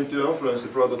now is going to influence the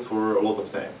product for a lot of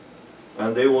time.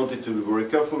 And they wanted to be very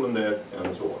careful on that,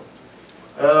 and so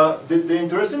on. The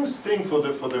interesting thing from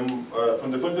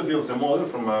the point of view of the model,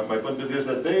 from my point of view, is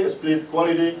that they split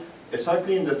quality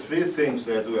exactly in the 3 things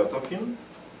that we are talking: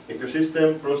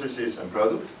 ecosystem, processes, and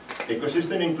product.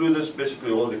 Ecosystem includes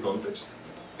basically all the context.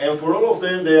 And for all of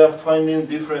them, they are finding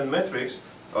different metrics,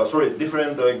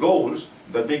 different goals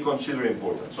that they consider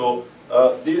important. So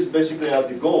these basically are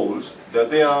the goals that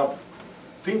they are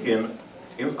thinking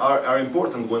are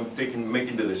important when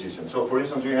making the decision. So for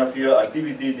instance, we have here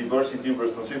activity, diversity,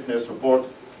 responsiveness, support.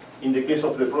 In the case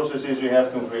of the processes, you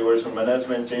have configuration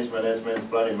management, change management,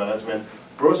 planning management.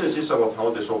 Process is about how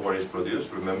the software is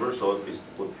produced, remember, so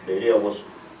the idea was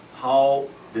how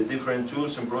the different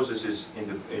tools and processes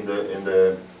in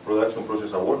the production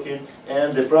process are working,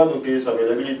 and the product is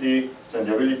availability,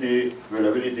 changeability,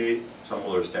 reliability, some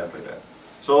other stuff like that.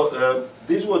 So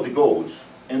these were the goals,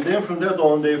 and then from that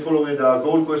on they followed a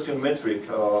goal question metric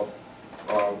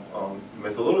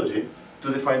methodology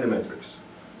to define the metrics.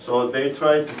 So they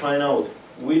tried to find out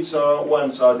which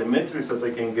ones are the metrics that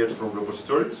they can get from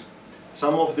repositories.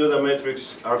 Some of the other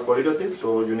metrics are qualitative,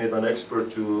 so you need an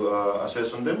expert to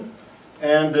assess on them.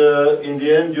 And in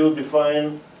the end, you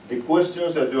define the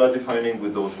questions that you are defining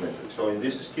with those metrics. So in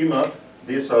this schema,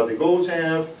 these are the goals I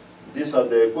have, these are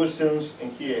the questions,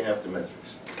 and here I have the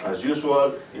metrics. As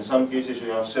usual, in some cases,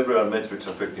 you have several metrics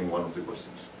affecting one of the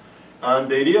questions. And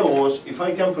the idea was, if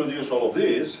I can produce all of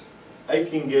this, I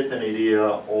can get an idea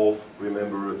of,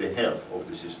 remember, the health of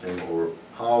the system, or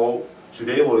how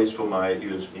suitable is for my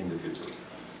use in the future.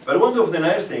 But one of the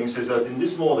nice things is that in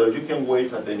this model, you can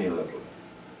wait at any level.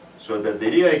 So that the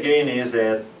idea again is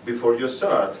that before you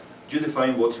start, you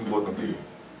define what's important for you.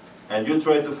 And you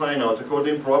try to find out,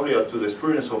 according probably to the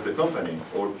experience of the company,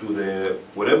 or to the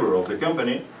whatever of the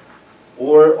company,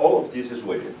 or all of this is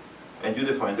weighted. And you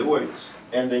define the weights,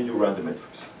 and then you run the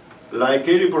metrics. Like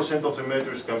 80% of the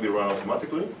metrics can be run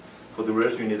automatically. For the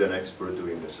rest, you need an expert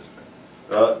doing the assessment.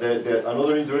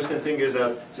 Another interesting thing is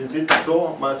that since it's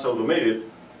so much automated,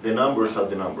 the numbers are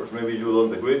the numbers. Maybe you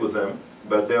don't agree with them,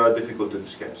 but they are difficult to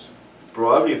discuss.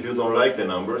 Probably if you don't like the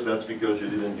numbers, that's because you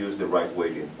didn't use the right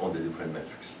weighting on the different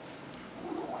metrics.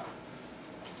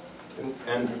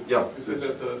 And yeah. You said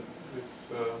that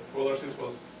this PolarSys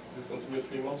was discontinued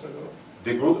 3 months ago?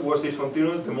 The group was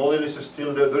discontinued, the model is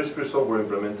still there. There is free software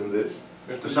implementing this,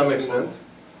 to some extent.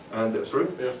 And, sorry?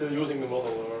 They are still using the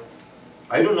model, or?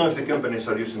 I don't know if the companies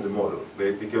are using the model,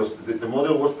 because the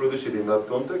model was produced in that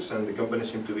context and the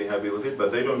companies seem to be happy with it,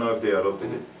 but I don't know if they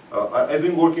adopted it. I've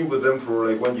been working with them for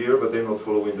like 1 year, but they're not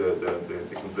following the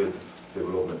complete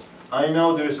development. I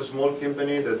know there is a small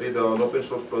company that did an open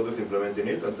source product implementing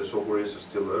it, and the software is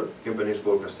still there. The company is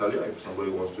called Castalia, if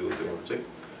somebody wants to check.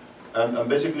 And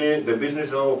basically, the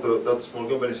business now of that small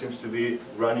company seems to be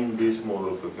running this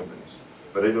model for companies.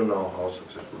 But I don't know how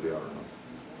successful they are or not.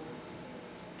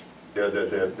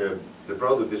 The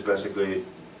product is basically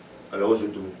allows you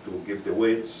to give the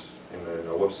weights in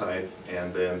a website,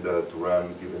 and then to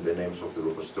run, given the names of the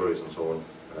repositories and so on,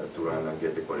 to run and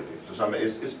get the quality. To some,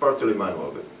 it's partly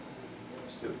manual, but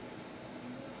still.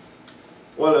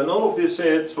 Well, and all of this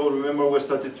said, so remember we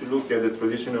started to look at the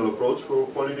traditional approach for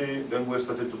quality, then we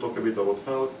started to talk a bit about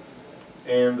health,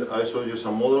 and I showed you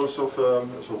some models of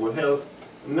software health.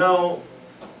 Now,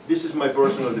 this is my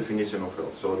personal definition of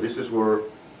health. So this is where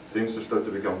things start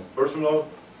to become personal.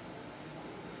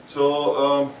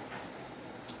 So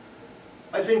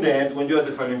I think that when you are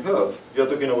defining health, you are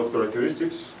talking about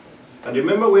characteristics. And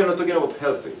remember, we are not talking about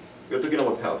healthy. We are talking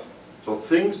about health. So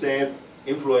things that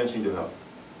influence in your health.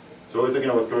 So we're talking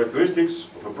about characteristics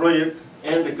of a project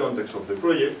and the context of the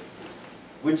project,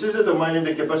 which is determining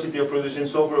the capacity of producing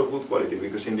software of good quality,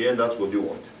 because in the end, that's what you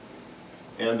want.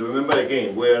 And remember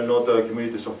again, we are not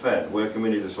communities of fans, we are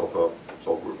communities of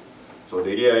software. So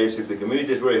the idea is, if the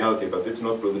community is very healthy, but it's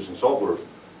not producing software,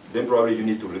 then probably you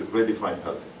need to redefine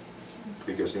healthy.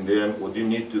 Because in the end, what you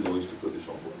need to do is to produce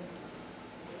software.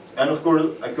 And of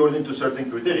course, according to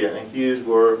certain criteria, and here's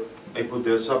where I put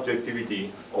the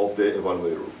subjectivity of the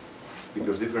evaluator.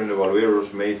 Because different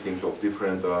evaluators may think of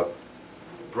different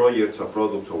projects or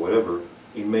products or whatever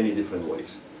in many different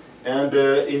ways. And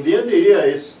in the end, the idea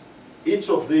is each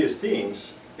of these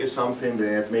things is something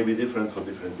that may be different for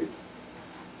different people.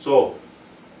 So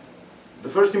the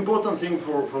first important thing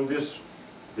from this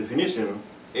definition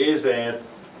is that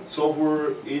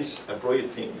software is a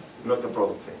project thing, not a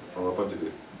product thing, from a point of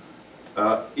view.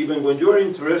 Even when you are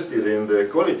interested in the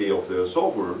quality of the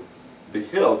software, the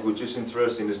health which is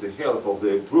interesting is the health of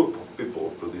the group of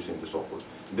people producing the software.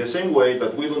 The same way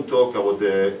that we don't talk about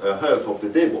the health of the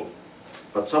table,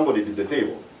 but somebody did the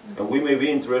table. And we may be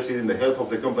interested in the health of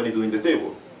the company doing the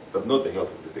table, but not the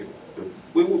health of the table.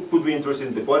 We could be interested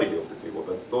in the quality of the table,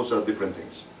 but those are different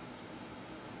things.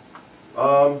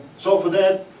 So for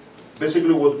that,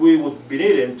 basically what we would be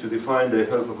needing to define the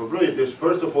health of a project is,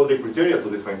 first of all, the criteria to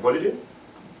define quality,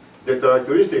 the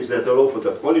characteristics that allow for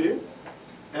that quality,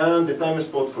 and the time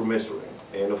spot for measuring.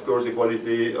 And of course the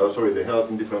quality, the health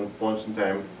in different points in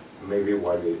time may be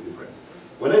widely different.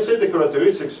 When I say the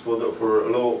characteristics to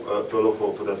allow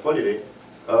for that quality,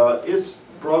 is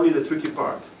probably the tricky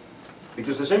part.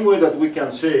 Because the same way that we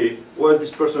can say, well,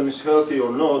 this person is healthy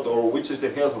or not, or which is the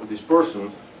health of this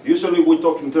person, usually we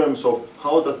talk in terms of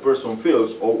how that person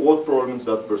feels or what problems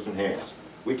that person has.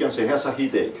 We can say, has a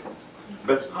headache.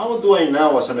 But how do I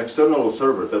know as an external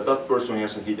observer that that person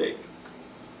has a headache?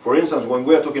 For instance, when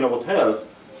we are talking about health,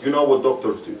 you know what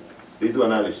doctors do. They do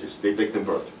analysis, they take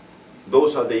temperature.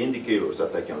 Those are the indicators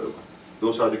that I can look at.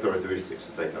 Those are the characteristics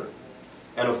that I can look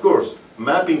at. And of course,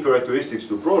 mapping characteristics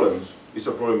to problems is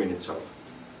a problem in itself.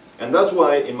 And that's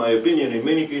why, in my opinion, in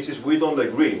many cases, we don't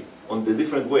agree on the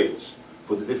different weights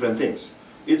for the different things.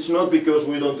 It's not because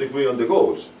we don't agree on the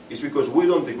goals. It's because we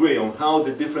don't agree on how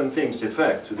the different things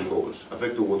affect to the goals,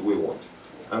 affect to what we want.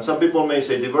 And some people may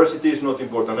say diversity is not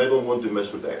important, I don't want to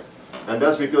mess with that. And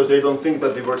that's because they don't think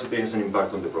that diversity has an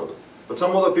impact on the product. But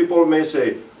some other people may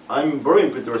say, I'm very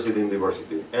interested in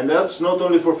diversity. And that's not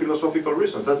only for philosophical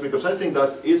reasons, that's because I think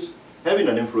that is having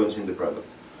an influence in the product.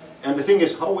 And the thing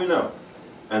is, how we know?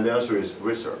 And the answer is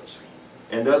research.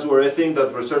 And that's where I think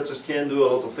that researchers can do a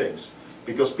lot of things.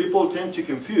 Because people tend to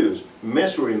confuse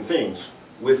measuring things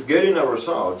with getting a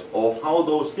result of how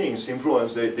those things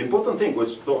influence the important thing,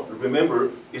 which, don't remember,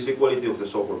 is the quality of the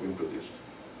software being produced.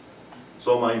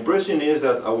 So my impression is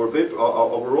that our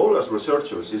role as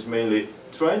researchers is mainly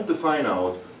trying to find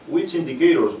out which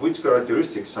indicators, which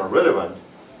characteristics are relevant,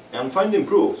 and finding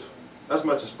proofs as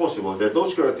much as possible that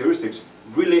those characteristics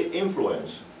really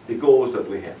influence the goals that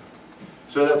we have.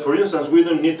 So that, for instance, we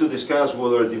don't need to discuss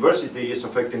whether diversity is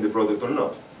affecting the product or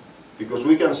not. Because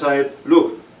we can say,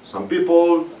 look, some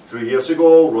people 3 years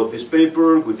ago wrote this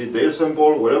paper, we did their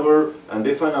sample, whatever, and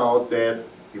they found out that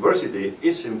diversity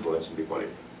is influencing the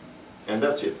quality. And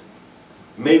that's it.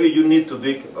 Maybe you need to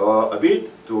dig a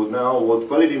bit to know what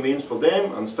quality means for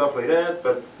them and stuff like that,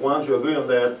 but once you agree on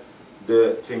that,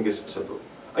 the thing is settled.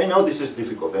 I know this is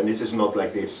difficult and this is not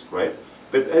like this, right?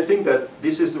 But I think that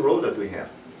this is the role that we have.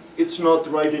 It's not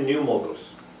writing new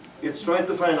models. It's trying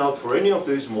to find out for any of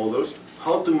these models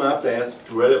how to map that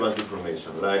to relevant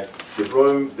information, like the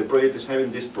project is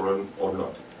having this problem or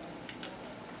not.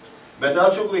 But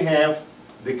also we have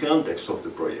the context of the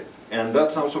project, and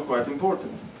that's also quite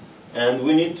important. And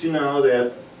we need to know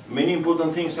that many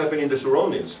important things happen in the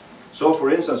surroundings. So for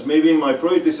instance, maybe my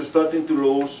project is starting to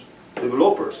lose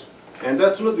developers. And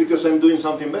that's not because I'm doing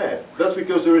something bad. That's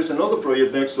because there is another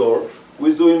project next door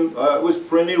which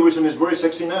for any reason is very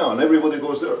sexy now, and everybody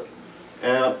goes there.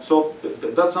 So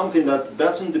that's something that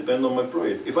doesn't depend on my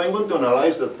project. If I'm going to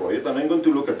analyze that project and I'm going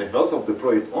to look at the health of the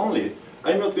project only,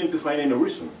 I'm not going to find any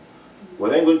reason.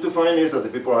 What I'm going to find is that the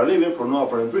people are leaving for no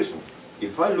apparent reason.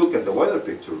 If I look at the wider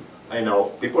picture, I know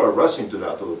people are rushing to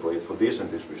that other project for this and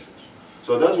these reasons.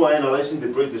 So that's why analyzing the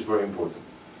project is very important.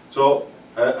 So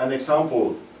an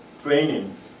example,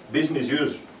 training, business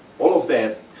use, all of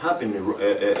that happen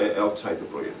outside the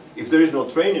project. If there is no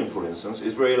training, for instance,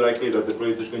 it's very likely that the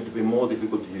project is going to be more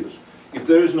difficult to use. If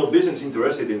there is no business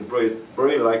interested in the project,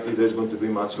 very likely there's going to be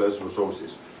much less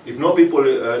resources. If no people,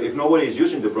 if nobody is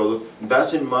using the product,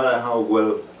 doesn't matter how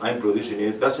well I'm producing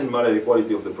it, doesn't matter the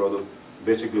quality of the product,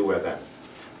 basically we're done.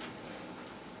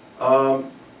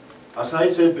 As I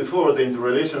said before, the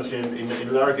interrelations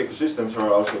in large ecosystems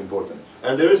are also important.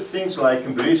 And there is things like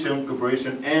comparison,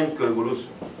 cooperation, and coevolution,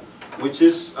 which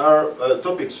are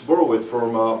topics borrowed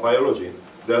from biology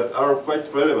that are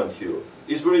quite relevant here.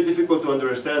 It's very difficult to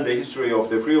understand the history of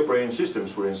the free operating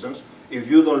systems, for instance, if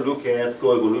you don't look at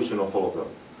coevolution of all of them.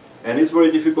 And it's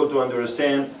very difficult to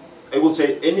understand, I would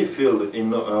say, any field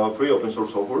in free open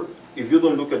source software if you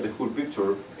don't look at the whole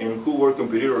picture and who were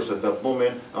competitors at that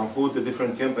moment and who the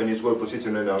different companies were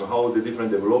positioned and how the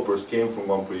different developers came from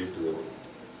one project to the other.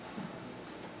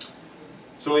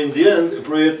 So in the end, a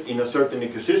project in a certain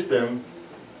ecosystem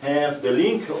have the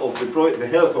link of the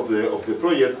health of the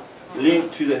project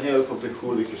linked to the health of the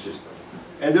whole ecosystem.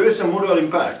 And there is a moral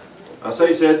impact. As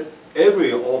I said,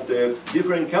 every of the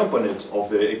different components of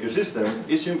the ecosystem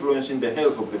is influencing the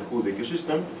health of the whole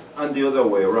ecosystem and the other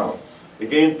way around.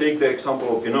 Again, take the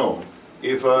example of Genome.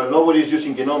 If nobody is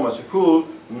using Genome as a whole,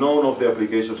 none of the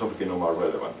applications of Genome are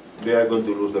relevant. They are going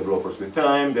to lose developers with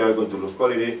time, they are going to lose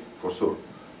quality, for sure.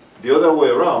 The other way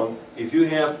around, if you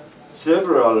have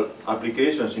several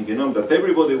applications in Genome that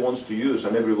everybody wants to use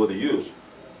and everybody use,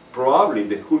 probably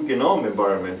the whole Genome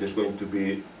environment is going to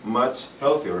be much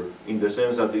healthier in the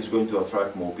sense that it's going to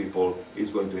attract more people, it's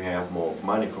going to have more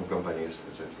money from companies,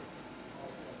 etc.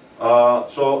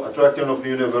 So attraction of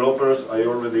new developers, I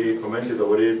already commented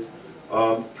about it.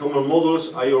 Common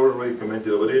models, I already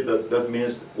commented about it. That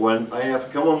means when I have a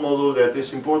common model that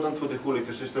is important for the whole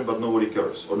ecosystem but nobody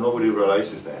cares or nobody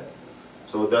realizes that.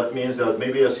 So that means that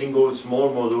maybe a single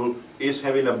small model is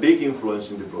having a big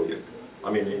influence in the project. I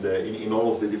mean in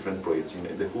all of the different projects,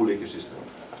 in the whole ecosystem.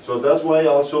 So that's why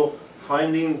also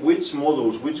finding which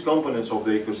models, which components of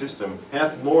the ecosystem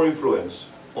have more influence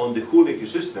on the whole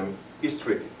ecosystem is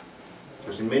tricky.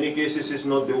 Because in many cases it's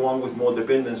not the one with more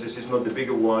dependencies, it's not the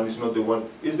bigger one, it's not the one,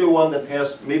 it's the one that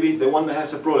has, maybe the one that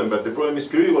has a problem, but the problem is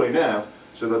critical enough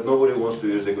so that nobody wants to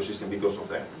use the ecosystem because of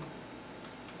that.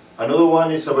 Another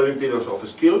one is availability of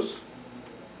skills.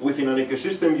 Within an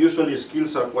ecosystem, usually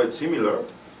skills are quite similar,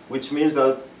 which means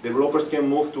that developers can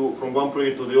move from one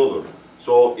project to the other.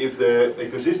 So if the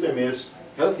ecosystem is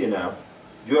healthy enough,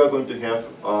 you are going to have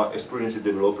experienced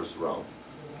developers around.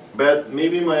 But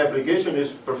maybe my application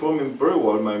is performing very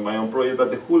well, my own project,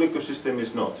 but the whole ecosystem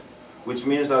is not. Which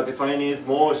means that if I need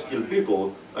more skilled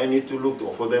people, I need to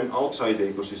look for them outside the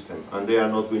ecosystem, and they are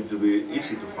not going to be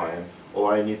easy to find,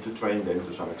 or I need to train them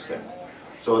to some extent.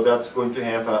 So that's going to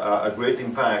have a great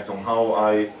impact on how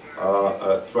I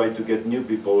try to get new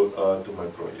people to my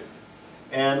project.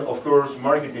 And of course,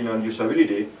 marketing and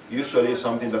usability usually is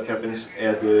something that happens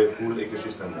at the whole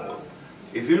ecosystem level.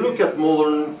 If you look at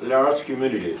modern large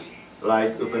communities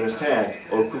like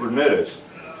OpenStack or Kubernetes,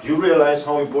 you realize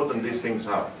how important these things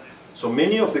are. So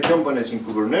many of the companies in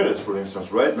Kubernetes, for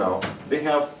instance, right now, they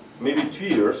have maybe 2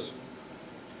 years.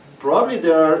 Probably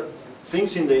there are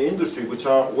things in the industry which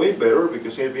are way better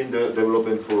because they've been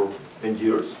developing for 10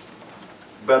 years.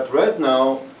 But right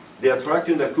now, the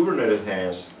attraction that Kubernetes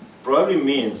has probably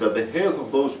means that the health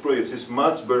of those projects is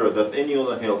much better than any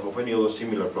other health of any other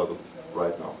similar product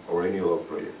right now, or any other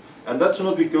project. And that's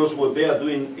not because what they are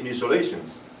doing in isolation.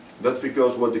 That's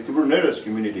because what the Kubernetes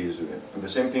community is doing. And the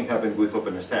same thing happened with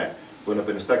OpenStack. When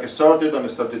OpenStack started and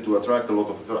started to attract a lot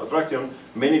of attraction,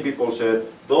 many people said,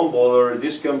 don't bother,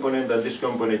 this component and this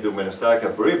component of OpenStack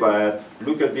are very bad,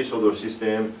 look at this other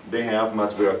system, they have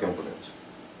much better components.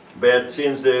 But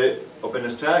since the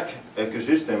OpenStack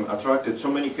ecosystem attracted so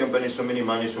many companies, so many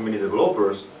money, so many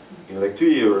developers, in like 2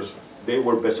 years, they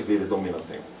were basically the dominant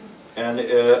thing. And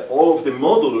all of the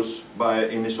models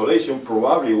in isolation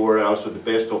probably were also the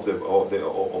best of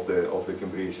the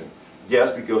competition,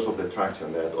 just because of the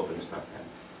traction that OpenStack had.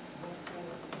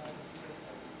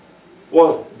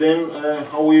 Well, then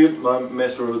how we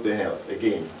measure the health?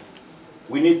 Again,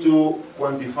 we need to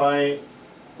quantify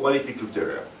quality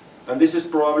criteria. And this is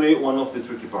probably one of the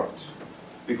tricky parts.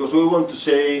 Because we want to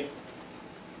say,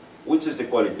 which is the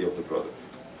quality of the product?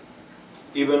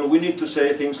 Even we need to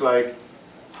say things like,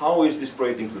 how is this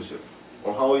project inclusive?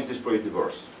 Or how is this project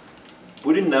diverse?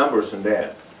 Putting numbers on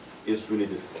that is really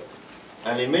difficult.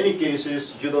 And in many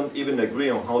cases, you don't even agree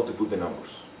on how to put the numbers.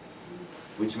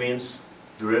 Which means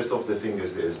the rest of the thing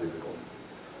is difficult.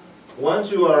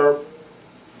 Once you are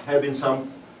having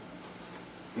some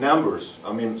numbers,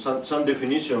 I mean some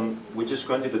definition which is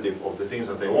quantitative of the things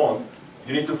that they want,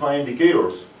 you need to find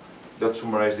indicators that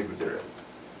summarize the criteria.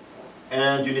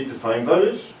 And you need to find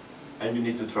values, and you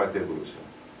need to track the evolution.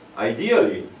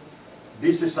 Ideally,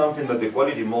 this is something that the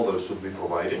quality model should be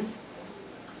providing.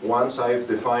 Once I've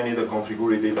defined it,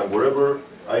 configured it, and wherever,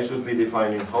 I should be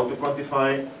defining how to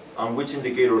quantify and which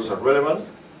indicators are relevant.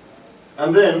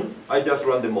 And then I just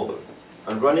run the model.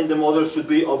 And running the model should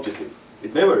be objective.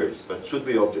 It never is, but should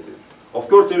be objective. Of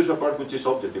course, there is a part which is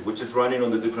objective, which is running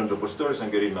on the different repositories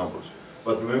and getting numbers.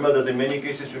 But remember that in many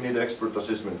cases you need expert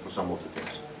assessment for some of the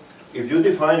things. If you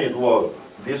define it well,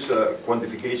 this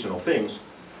quantification of things,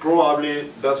 probably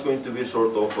that's going to be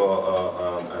sort of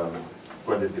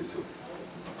quantitative too.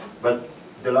 But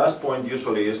the last point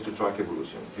usually is to track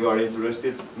evolution. You are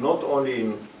interested not only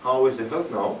in how is the health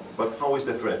now, but how is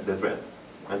the trend.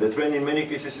 And the trend in many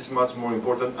cases is much more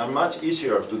important and much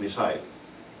easier to decide.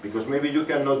 Because maybe you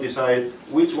cannot decide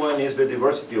which one is the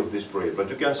diversity of this project, but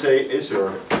you can say,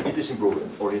 either it is improving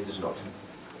or it is not.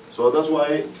 So that's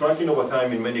why tracking over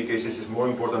time in many cases is more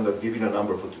important than giving a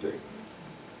number for today.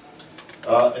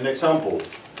 An example,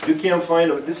 you can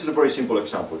find, this is a very simple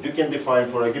example. You can define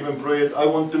for a given project, I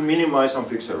want to minimize some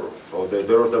fixed errors. So the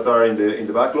errors that are in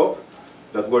the backlog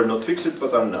that were not fixed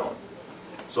but are known.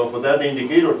 So for that, the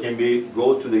indicator can be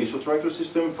go to the ISO tracker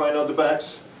system, find out the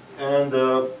bugs,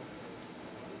 and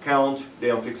count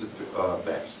the unfixed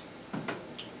bugs.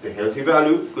 The healthy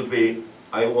value could be,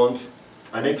 I want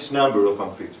an X number of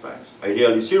unfixed bugs.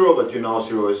 Ideally 0, but you know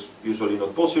 0 is usually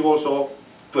not possible, so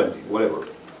 20, whatever.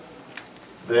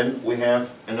 Then we have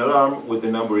an alarm with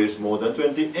the number is more than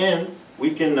 20, and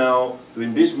we can now,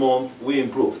 in this month, we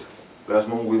improved. Last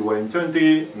month we were in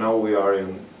 20, now we are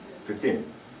in 15.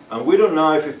 And we don't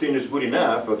know if 15 is good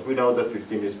enough, but we know that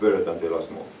 15 is better than the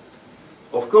last month.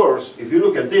 Of course, if you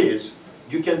look at this,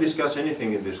 you can discuss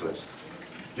anything in this list.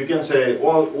 You can say,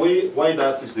 well, why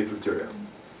that is the criteria.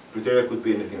 Criteria could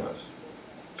be anything else.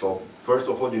 So, first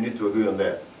of all, you need to agree on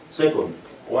that. Second,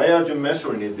 why are you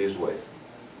measuring it this way?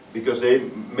 Because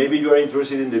maybe you are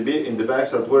interested in the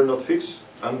bugs that were not fixed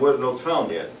and were not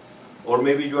found yet. Or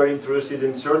maybe you are interested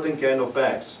in certain kind of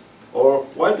bugs. Or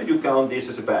why do you count this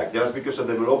as a bug? Just because a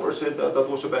developer said that that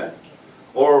was a bug?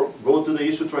 Or go to the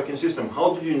issue tracking system.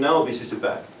 How do you know this is a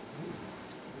bug?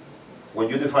 When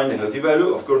you define the healthy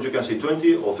value, of course you can say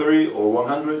 20 or 30 or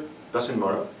 100, doesn't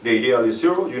matter. The ideal is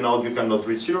 0, you know you cannot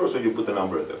reach 0, so you put a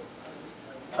number there.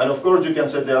 And of course you can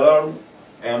set the alarm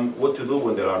and what to do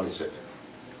when the alarm is set.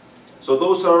 So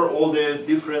those are all the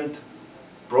different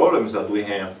problems that we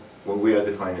have when we are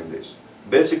defining this.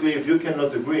 Basically, if you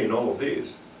cannot agree in all of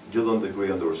these, you don't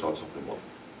agree on the results of the model.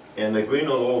 And agreeing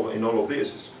in all of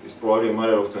this is probably a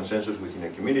matter of consensus within a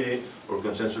community or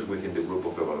consensus within the group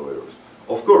of evaluators.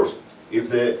 Of course, if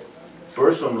the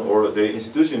person or the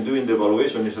institution doing the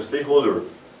evaluation is a stakeholder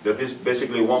that is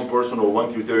basically one person or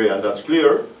one criteria and that's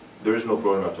clear, there is no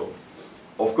problem at all.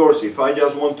 Of course, if I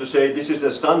just want to say this is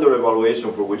the standard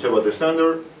evaluation for whichever the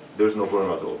standard, there's no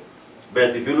problem at all.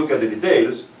 But if you look at the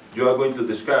details, you are going to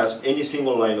discuss any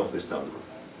single line of the standard,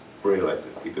 very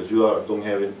likely, because you don't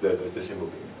have the same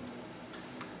opinion.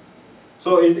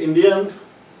 So in the end,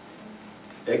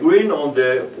 agreeing on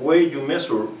the way you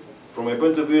measure from my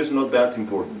point of view is not that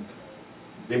important.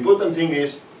 The important thing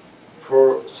is,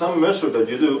 for some measure that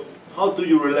you do, how do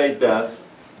you relate that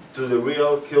to the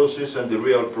real causes and the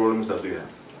real problems that you have?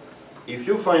 If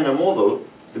you find a model,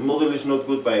 the model is not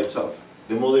good by itself.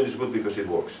 The model is good because it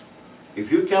works.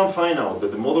 If you can find out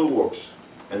that the model works,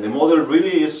 and the model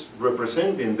really is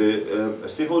representing the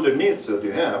stakeholder needs that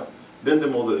you have, then the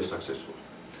model is successful.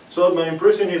 So my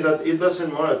impression is that it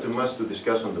doesn't matter too much to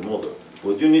discuss on the model.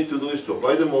 What you need to do is to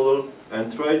apply the model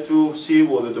and try to see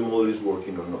whether the model is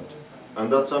working or not.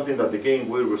 And that's something that, again,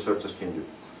 we researchers can do.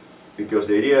 Because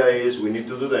the idea is we need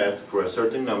to do that for a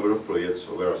certain number of projects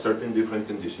over certain different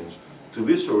conditions to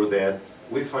be sure that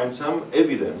we find some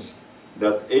evidence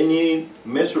that any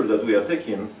measure that we are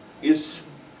taking is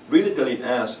really telling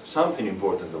us something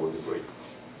important about the project.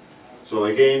 So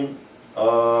again,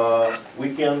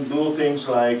 we can do things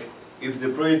like, if the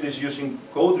project is using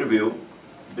code review,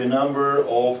 the number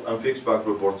of unfixed bug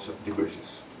reports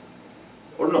decreases.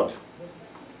 Or not.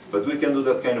 But we can do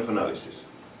that kind of analysis.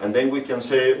 And then we can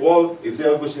say, well, if they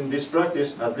are using this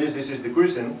practice, at least this is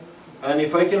decreasing. And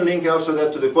if I can link also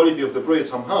that to the quality of the project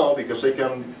somehow, because I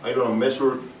can, I don't know,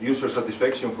 measure user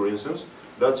satisfaction, for instance,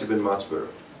 that's even much better.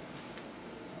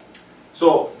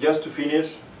 So, just to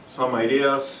finish, some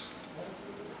ideas.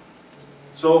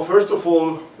 So, first of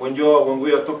all, when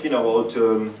we are talking about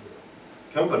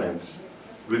components,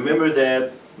 remember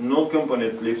that no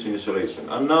component lives in isolation.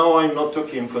 And now I'm not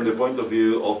talking from the point of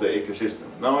view of the ecosystem.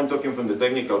 Now I'm talking from the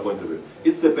technical point of view.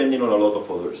 It's depending on a lot of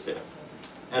other stuff.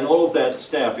 And all of that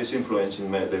stuff is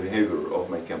influencing the behavior of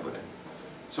my component.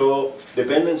 So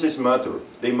dependencies matter.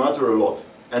 They matter a lot.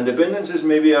 And dependencies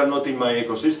maybe are not in my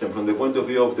ecosystem from the point of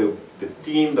view of the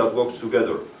team that works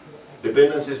together.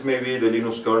 Dependencies may be the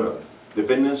Linux kernel.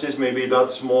 Dependencies may be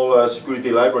that small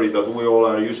security library that we all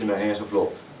are using against the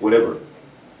flow, whatever.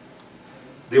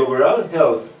 The overall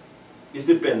health is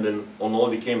dependent on all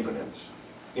the components.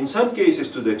 In some cases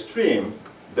to the extreme,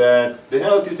 that the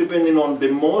health is depending on the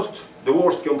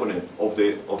worst component of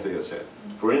the asset.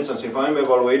 For instance, if I'm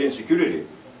evaluating security,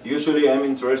 usually I'm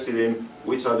interested in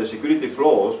which are the security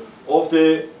flaws of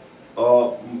the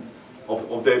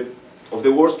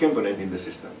worst component in the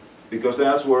system, because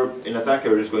that's where an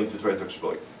attacker is going to try to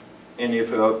exploit. And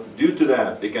if due to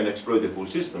that they can exploit the whole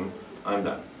system, I'm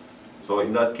done. So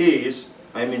in that case,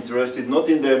 I'm interested not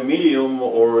in the medium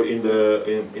or in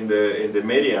the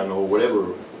median or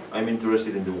whatever. I'm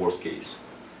interested in the worst case.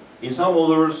 In some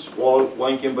others, well,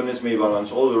 one components may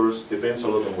balance others. Depends a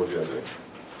lot on what you are doing.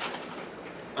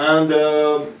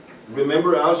 And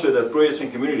remember also that projects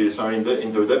and communities are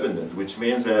interdependent, which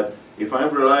means that if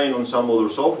I'm relying on some other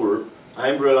software,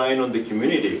 I'm relying on the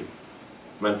community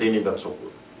maintaining that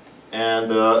software.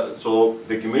 And so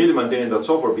the community maintaining that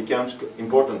software becomes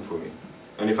important for me.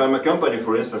 And if I'm a company,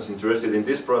 for instance, interested in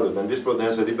this product, and this product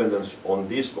has a dependence on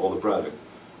this other product,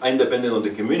 I'm dependent on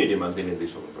the community maintaining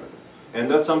this other product. And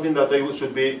that's something that I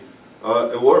should be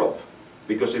aware of.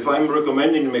 Because if I'm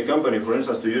recommending my company, for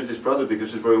instance, to use this product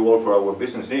because it's very well for our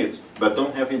business needs, but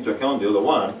don't have into account the other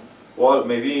one, well,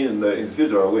 maybe in the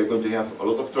future we're going to have a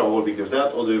lot of trouble because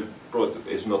that other product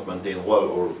is not maintained well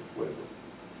or whatever.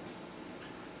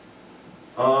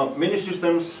 Many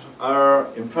systems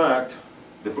are, in fact,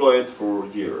 deployed for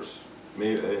years,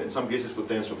 maybe, in some cases for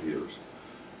tens of years.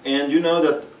 And you know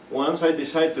that once I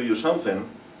decide to use something,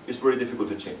 it's very difficult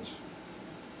to change.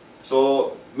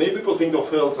 So many people think of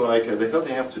health like the health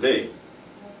they have today.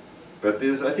 But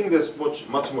I think that's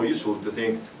much more useful to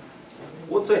think,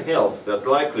 what's a health that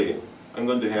likely I'm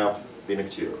going to have the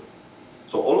next year?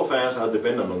 So all of us are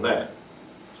dependent on that.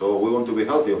 So we want to be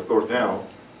healthy, of course, now,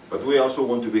 but we also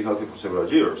want to be healthy for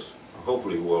several years.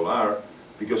 Hopefully we all are,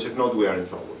 because if not, we are in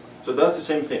trouble. So that's the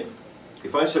same thing.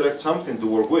 If I select something to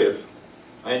work with,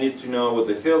 I need to know what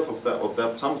the health of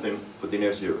that something for the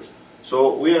next years.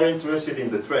 So we are interested in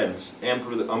the trends and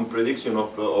prediction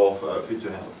of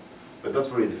future health. But that's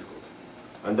very difficult.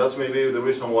 And that's maybe the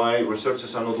reason why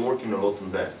researchers are not working a lot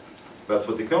on that. But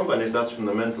for the companies, that's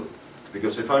fundamental.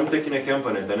 Because if I'm taking a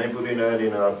component and I'm putting it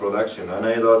in a production, and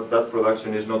I know that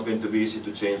production is not going to be easy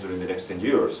to change during the next 10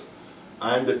 years,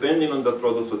 I'm depending on that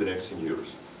product for the next 10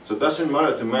 years. So it doesn't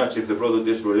matter too much if the product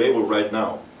is reliable right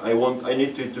now. I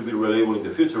need it to be reliable in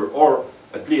the future, or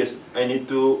at least I need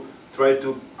to try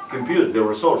to compute the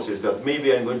resources that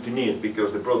maybe I'm going to need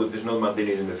because the product is not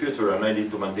maintained in the future and I need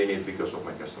to maintain it because of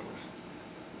my customers.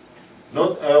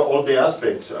 Not all the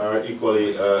aspects are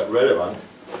equally relevant.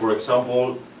 For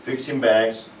example, fixing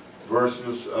bugs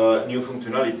versus new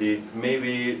functionality may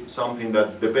be something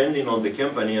that, depending on the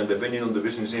company and depending on the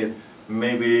business need,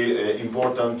 may be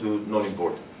important to not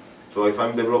important. So if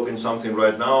I'm developing something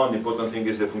right now, and the important thing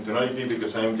is the functionality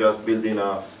because I'm just building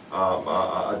a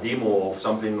demo of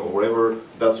something or whatever,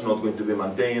 that's not going to be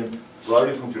maintained.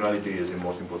 Probably functionality is the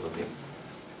most important thing.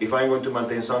 If I'm going to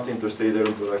maintain something to stay there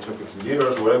in production for 15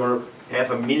 years or whatever, have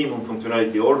a minimum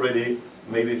functionality already,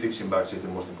 maybe fixing bugs is the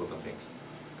most important thing.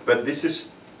 But this is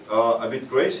a bit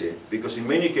crazy because in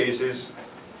many cases,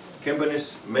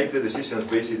 companies make the decisions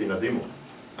based in a demo.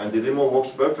 And the demo works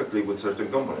perfectly with certain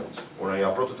components or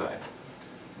a prototype.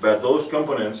 But those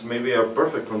components maybe are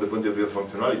perfect from the point of view of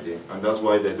functionality, and that's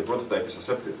why the prototype is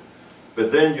accepted.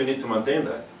 But then you need to maintain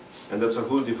that, and that's a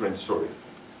whole different story.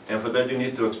 And for that you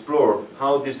need to explore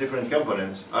how these different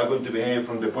components are going to behave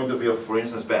from the point of view of, for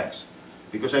instance, bugs.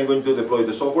 Because I'm going to deploy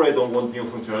the software, I don't want new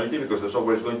functionality because the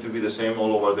software is going to be the same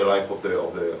all over the life of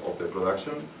the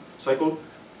production cycle.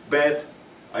 But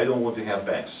I don't want to have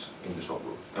bugs in the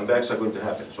software. And bugs are going to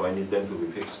happen, so I need them to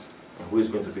be fixed. And who is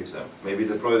going to fix them? Maybe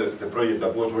the project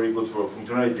that was very good for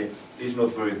functionality is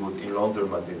not very good in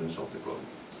long-term maintenance of the product.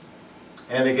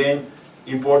 And again,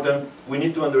 important, we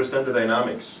need to understand the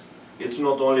dynamics. It's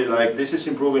not only like, this is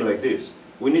improving like this.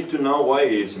 We need to know why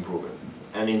it is improving.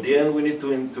 And in the end, we need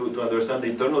to understand the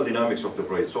internal dynamics of the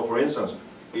project. So for instance,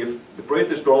 if the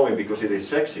project is growing because it is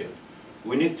sexy,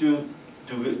 we need to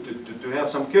have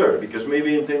some care, because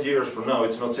maybe in 10 years from now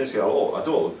it's not sexy at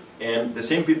all. And the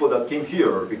same people that came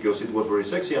here because it was very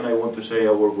sexy and I want to say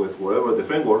I work with whatever the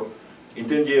framework, in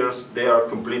 10 years they are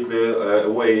completely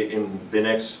away in the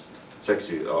next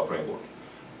sexy framework.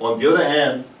 On the other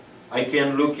hand, I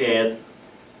can look at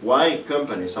why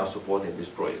companies are supporting this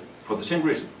project for the same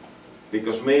reason.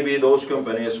 Because maybe those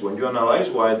companies, when you analyze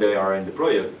why they are in the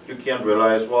project, you can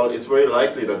realize, well, it's very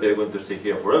likely that they're going to stay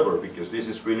here forever because this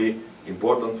is really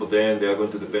important for them, they are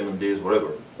going to depend on this,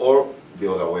 whatever. Or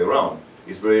the other way around.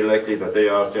 It's very likely that they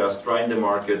are just trying the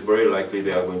market, very likely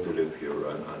they are going to live here,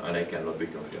 and I cannot be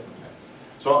confident on that.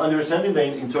 So understanding the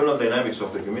internal dynamics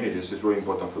of the communities is very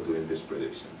important for doing this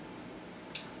prediction.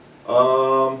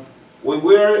 When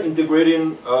we're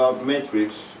integrating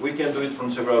metrics, we can do it from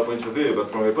several points of view,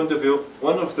 but from a point of view,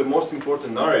 one of the most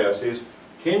important areas is,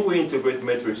 can we integrate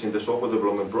metrics in the software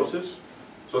development process?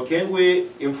 So can we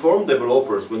inform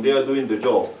developers when they are doing the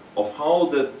job of how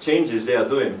the changes they are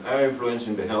doing are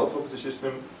influencing the health of the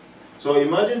system? So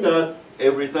imagine that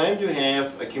every time you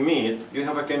have a commit, you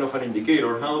have a kind of an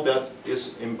indicator how that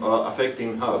is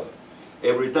affecting health.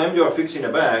 Every time you are fixing a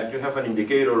bug, you have an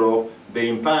indicator of the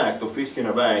impact of fixing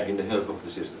a bug in the health of the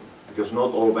system. Because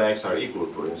not all bugs are equal,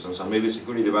 for instance, and maybe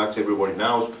security bugs everybody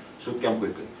knows should come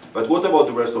quickly. But what about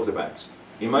the rest of the bugs?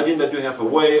 Imagine that you have a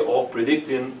way of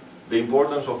predicting the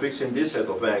importance of fixing this set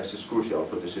of bugs is crucial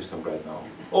for the system right now.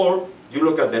 Or you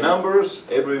look at the numbers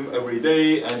every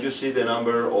day and you see the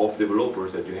number of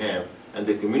developers that you have, and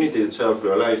the community itself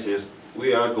realizes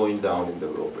we are going down in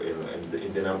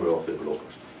the number of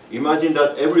developers. Imagine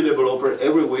that every developer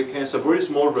every week has a very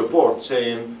small report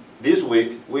saying, this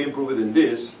week we improved in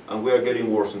this and we are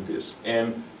getting worse in this.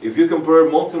 And if you compare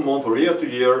month to month or year to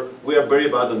year, we are very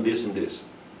bad on this and this.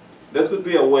 That could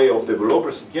be a way of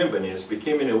developers and companies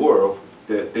becoming aware of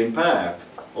the impact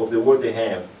of the work they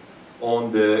have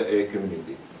on the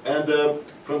community. And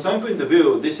from some point of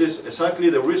view, this is exactly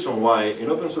the reason why in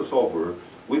open source software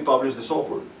we publish the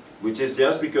software, which is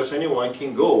just because anyone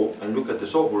can go and look at the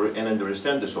software and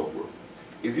understand the software.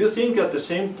 If you think from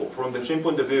the same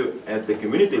point of view at the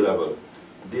community level,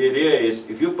 the idea is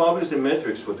if you publish the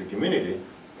metrics for the community,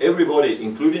 everybody,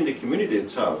 including the community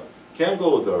itself, can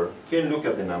go there, can look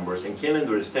at the numbers and can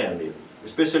understand it,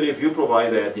 especially if you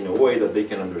provide that in a way that they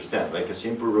can understand, like a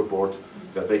simple report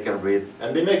that they can read,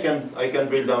 and then I can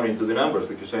drill down into the numbers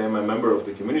because I am a member of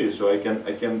the community, so I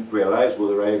can realize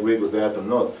whether I agree with that or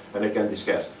not, and I can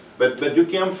discuss. But you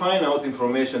can find out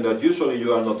information that usually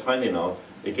you are not finding out,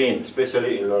 again,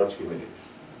 especially in large communities.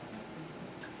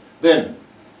 Then,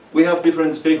 we have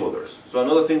different stakeholders. So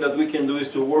another thing that we can do is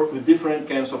to work with different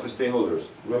kinds of stakeholders.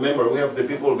 Remember, we have the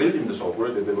people building the software,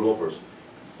 the developers.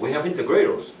 We have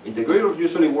integrators. Integrators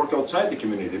usually work outside the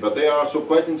community, but they are also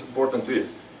quite important to it,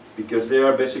 because they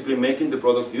are basically making the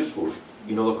product useful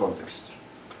in other contexts.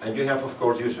 And you have, of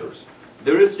course, users.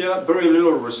 There is very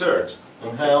little research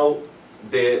on how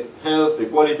the health, the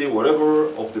quality, whatever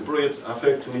of the projects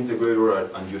affect to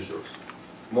integrator and users.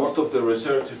 Most of the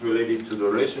research is related to the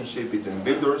relationship between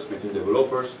builders, between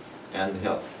developers, and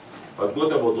health. But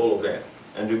what about all of that?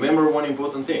 And remember one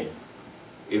important thing.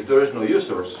 If there is no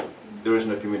users, there is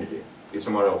no community. It's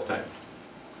a matter of time.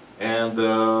 And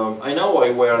I know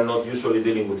why we are not usually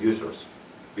dealing with users,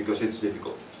 because it's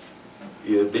difficult.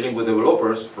 Dealing with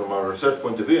developers, from a research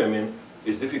point of view, I mean,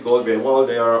 it's difficult. Well,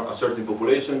 they are a certain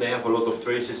population, they have a lot of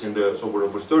traces in the software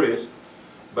repositories,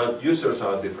 but users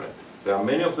are different. There are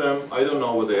many of them, I don't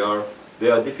know what they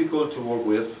are difficult to work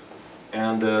with,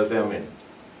 and there are many.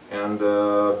 And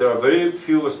there are very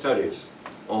few studies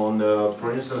on,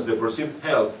 for instance, the perceived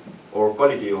health or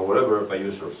quality or whatever by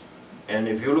users. And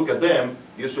if you look at them,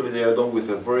 usually they are done with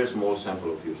a very small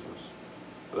sample of users,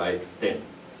 like 10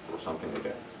 or something like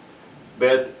that.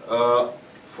 But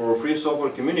for free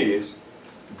software communities,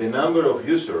 the number of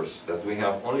users that we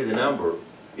have, only the number,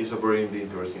 is a very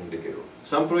interesting indicator.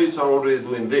 Some projects are already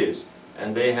doing this,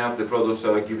 and they have the products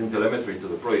giving telemetry to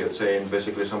the project, saying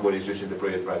basically somebody is using the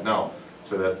project right now,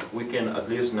 so that we can at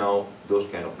least know those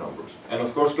kind of numbers. And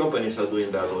of course, companies are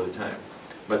doing that all the time.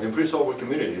 But in free software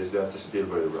communities, that's still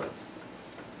very rare.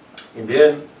 In the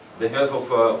end, the health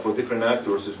of for different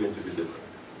actors is going to be different.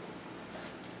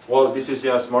 Well, this is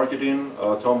just marketing.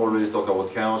 Tom already talked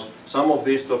about chaos. Some of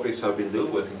these topics have been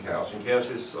dealt with in chaos. And chaos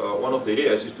is, one of the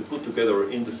ideas is to put together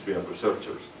industry and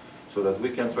researchers so that we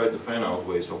can try to find out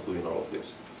ways of doing all of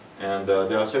this. And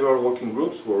there are several working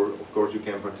groups where, of course, you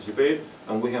can participate.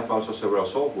 And we have also several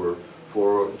software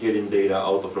for getting data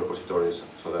out of repositories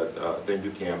so that then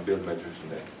you can build metrics in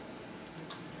there.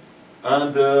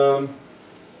 And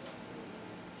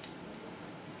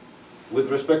with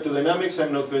respect to dynamics,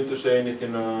 I'm not going to say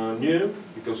anything new,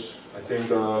 because I think,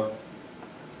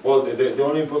 well, the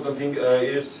only important thing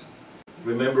is,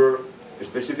 remember,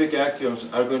 specific actions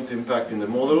are going to impact in the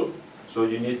model, so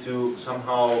you need to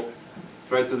somehow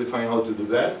try to define how to do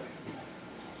that.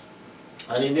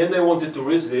 And in the end, I wanted to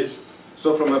raise this.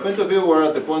 So from a point of view, we're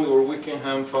at the point where we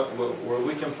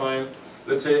can find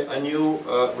let's say, a new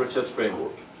research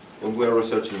framework when we are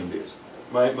researching in this.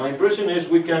 My impression is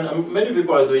we can, many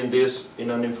people are doing this in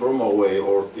an informal way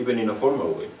or even in a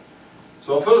formal way.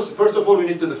 So first of all, we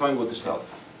need to define what is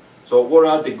health. So what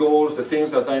are the goals, the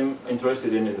things that I'm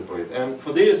interested in the project? And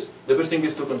for this, the best thing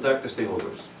is to contact the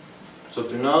stakeholders. So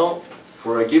to know,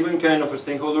 for a given kind of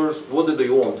stakeholders, what do they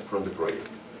want from the project?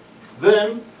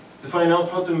 Then, to find out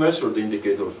how to measure the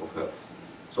indicators of health.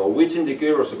 So which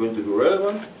indicators are going to be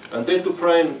relevant, and then to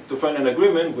find an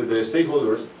agreement with the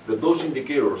stakeholders that those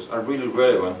indicators are really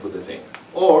relevant for the thing.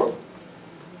 Or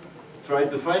try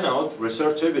to find out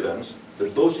research evidence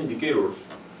that those indicators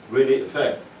really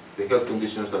affect the health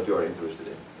conditions that you are interested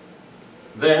in.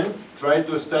 Then try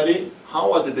to study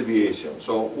how are the deviations.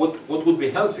 So what would be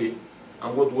healthy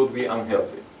and what would be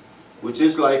unhealthy, which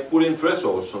is like putting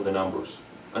thresholds on the numbers.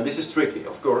 And this is tricky,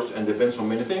 of course, and depends on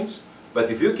many things. But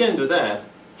if you can do that,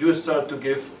 you start to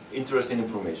give interesting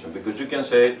information, because you can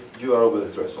say you are over the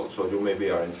threshold, so you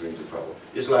maybe are entering into trouble.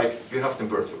 It's like you have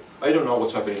temperature. I don't know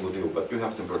what's happening with you, but you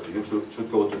have temperature. You should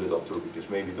go to the doctor because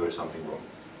maybe there is something wrong.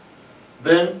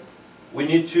 Then we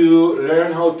need to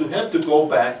learn how to have to go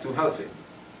back to healthy,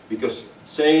 because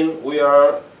saying we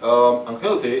are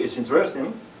unhealthy is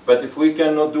interesting, but if we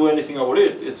cannot do anything about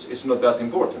it, it's not that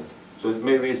important. So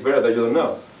maybe it's better that you don't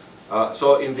know.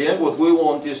 So in the end, what we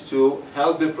want is to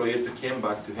help the project to come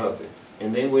back to healthy.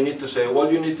 And then we need to say,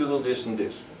 well, you need to do this and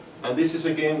this. And this is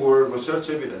again where research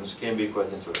evidence can be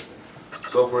quite interesting.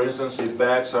 So for instance, if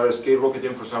bags are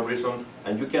skyrocketing for some reason,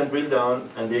 and you can drill down,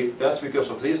 and that's because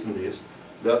of this and this,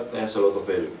 that has a lot of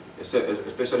value,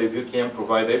 especially if you can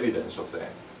provide evidence of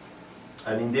that.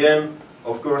 And in the end,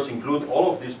 of course, include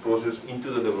all of this process into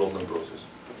the development process.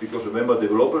 Because remember,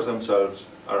 developers themselves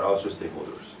are also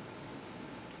stakeholders.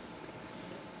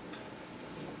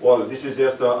 Well, this is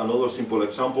just another simple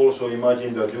example. So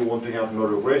imagine that you want to have no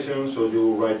regression, so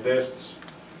you write tests,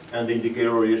 and the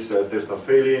indicator is tests are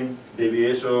failing,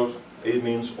 deviations, it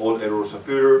means all errors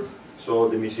appear, so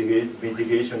the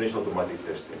mitigation is automatic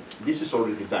testing. This is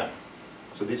already done.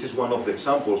 So this is one of the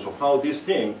examples of how this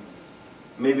thing,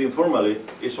 maybe informally,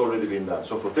 is already been done.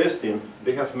 So for testing,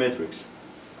 they have metrics,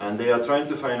 and they are trying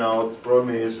to find out,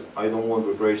 problem is, I don't want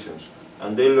regressions.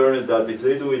 And they learned that if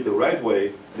they do it the right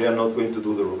way, they are not going to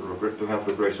to have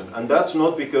regression. And that's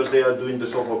not because they are doing the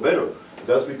software better.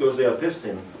 That's because they are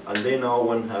testing, and they know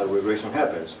when a regression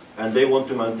happens. And they want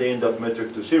to maintain that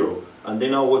metric to 0. And they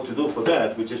know what to do for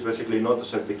that, which is basically not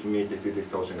accept the commit if it is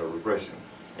causing a regression.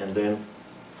 And then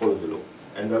follow the loop.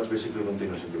 And that's basically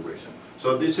continuous integration.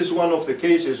 So this is one of the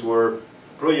cases where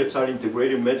projects are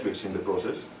integrating metrics in the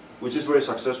process, which is very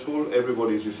successful.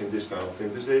 Everybody is using this kind of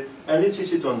thing these days, and it's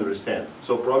easy to understand.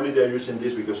 So probably they're using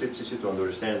this because it's easy to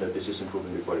understand that this is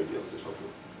improving the quality of the software.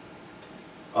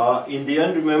 In the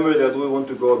end, remember that we want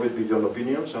to go a bit beyond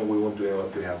opinions, and we want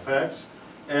to have facts.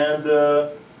 And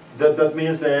that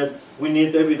means that we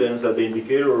need evidence that the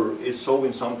indicator is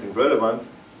showing something relevant,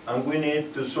 and we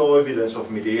need to show evidence of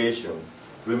mitigation.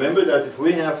 Remember that if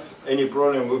we have any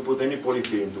problem, we put any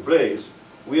policy into place,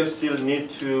 we still need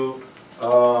to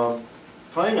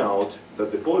find out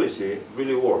that the policy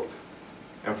really worked.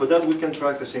 And for that we can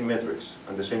track the same metrics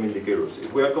and the same indicators.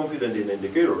 If we are confident in the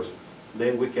indicators,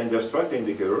 then we can just track the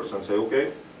indicators and say,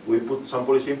 okay, we put some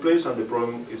policy in place and the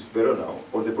problem is better now,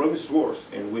 or the problem is worse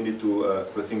and we need to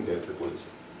rethink the policy.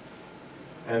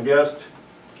 And just,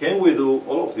 can we do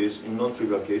all of this in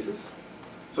non-trivial cases?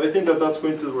 So I think that that's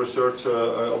going to be research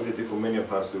objective for many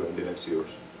of us during the next years.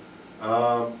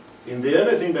 In the end,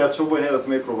 I think that software health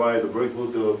may provide a very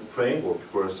good framework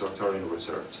for starting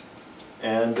research.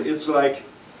 And it's like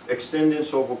extending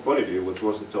software quality, which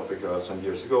was the topic some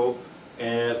years ago,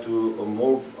 and to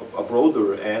a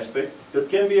broader aspect that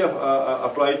can be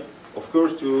applied, of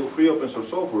course, to free open source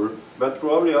software, but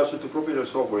probably also to proprietary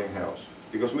software in-house.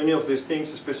 Because many of these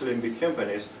things, especially in big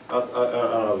companies,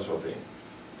 are also things.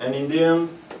 And in the end,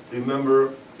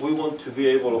 remember, we want to be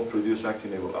able to produce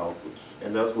actionable outputs.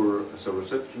 And that's where, as a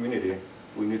research community,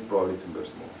 we need probably to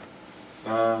invest more.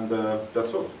 And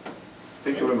that's all.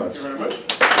 Thank you very much. Thank you very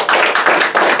much.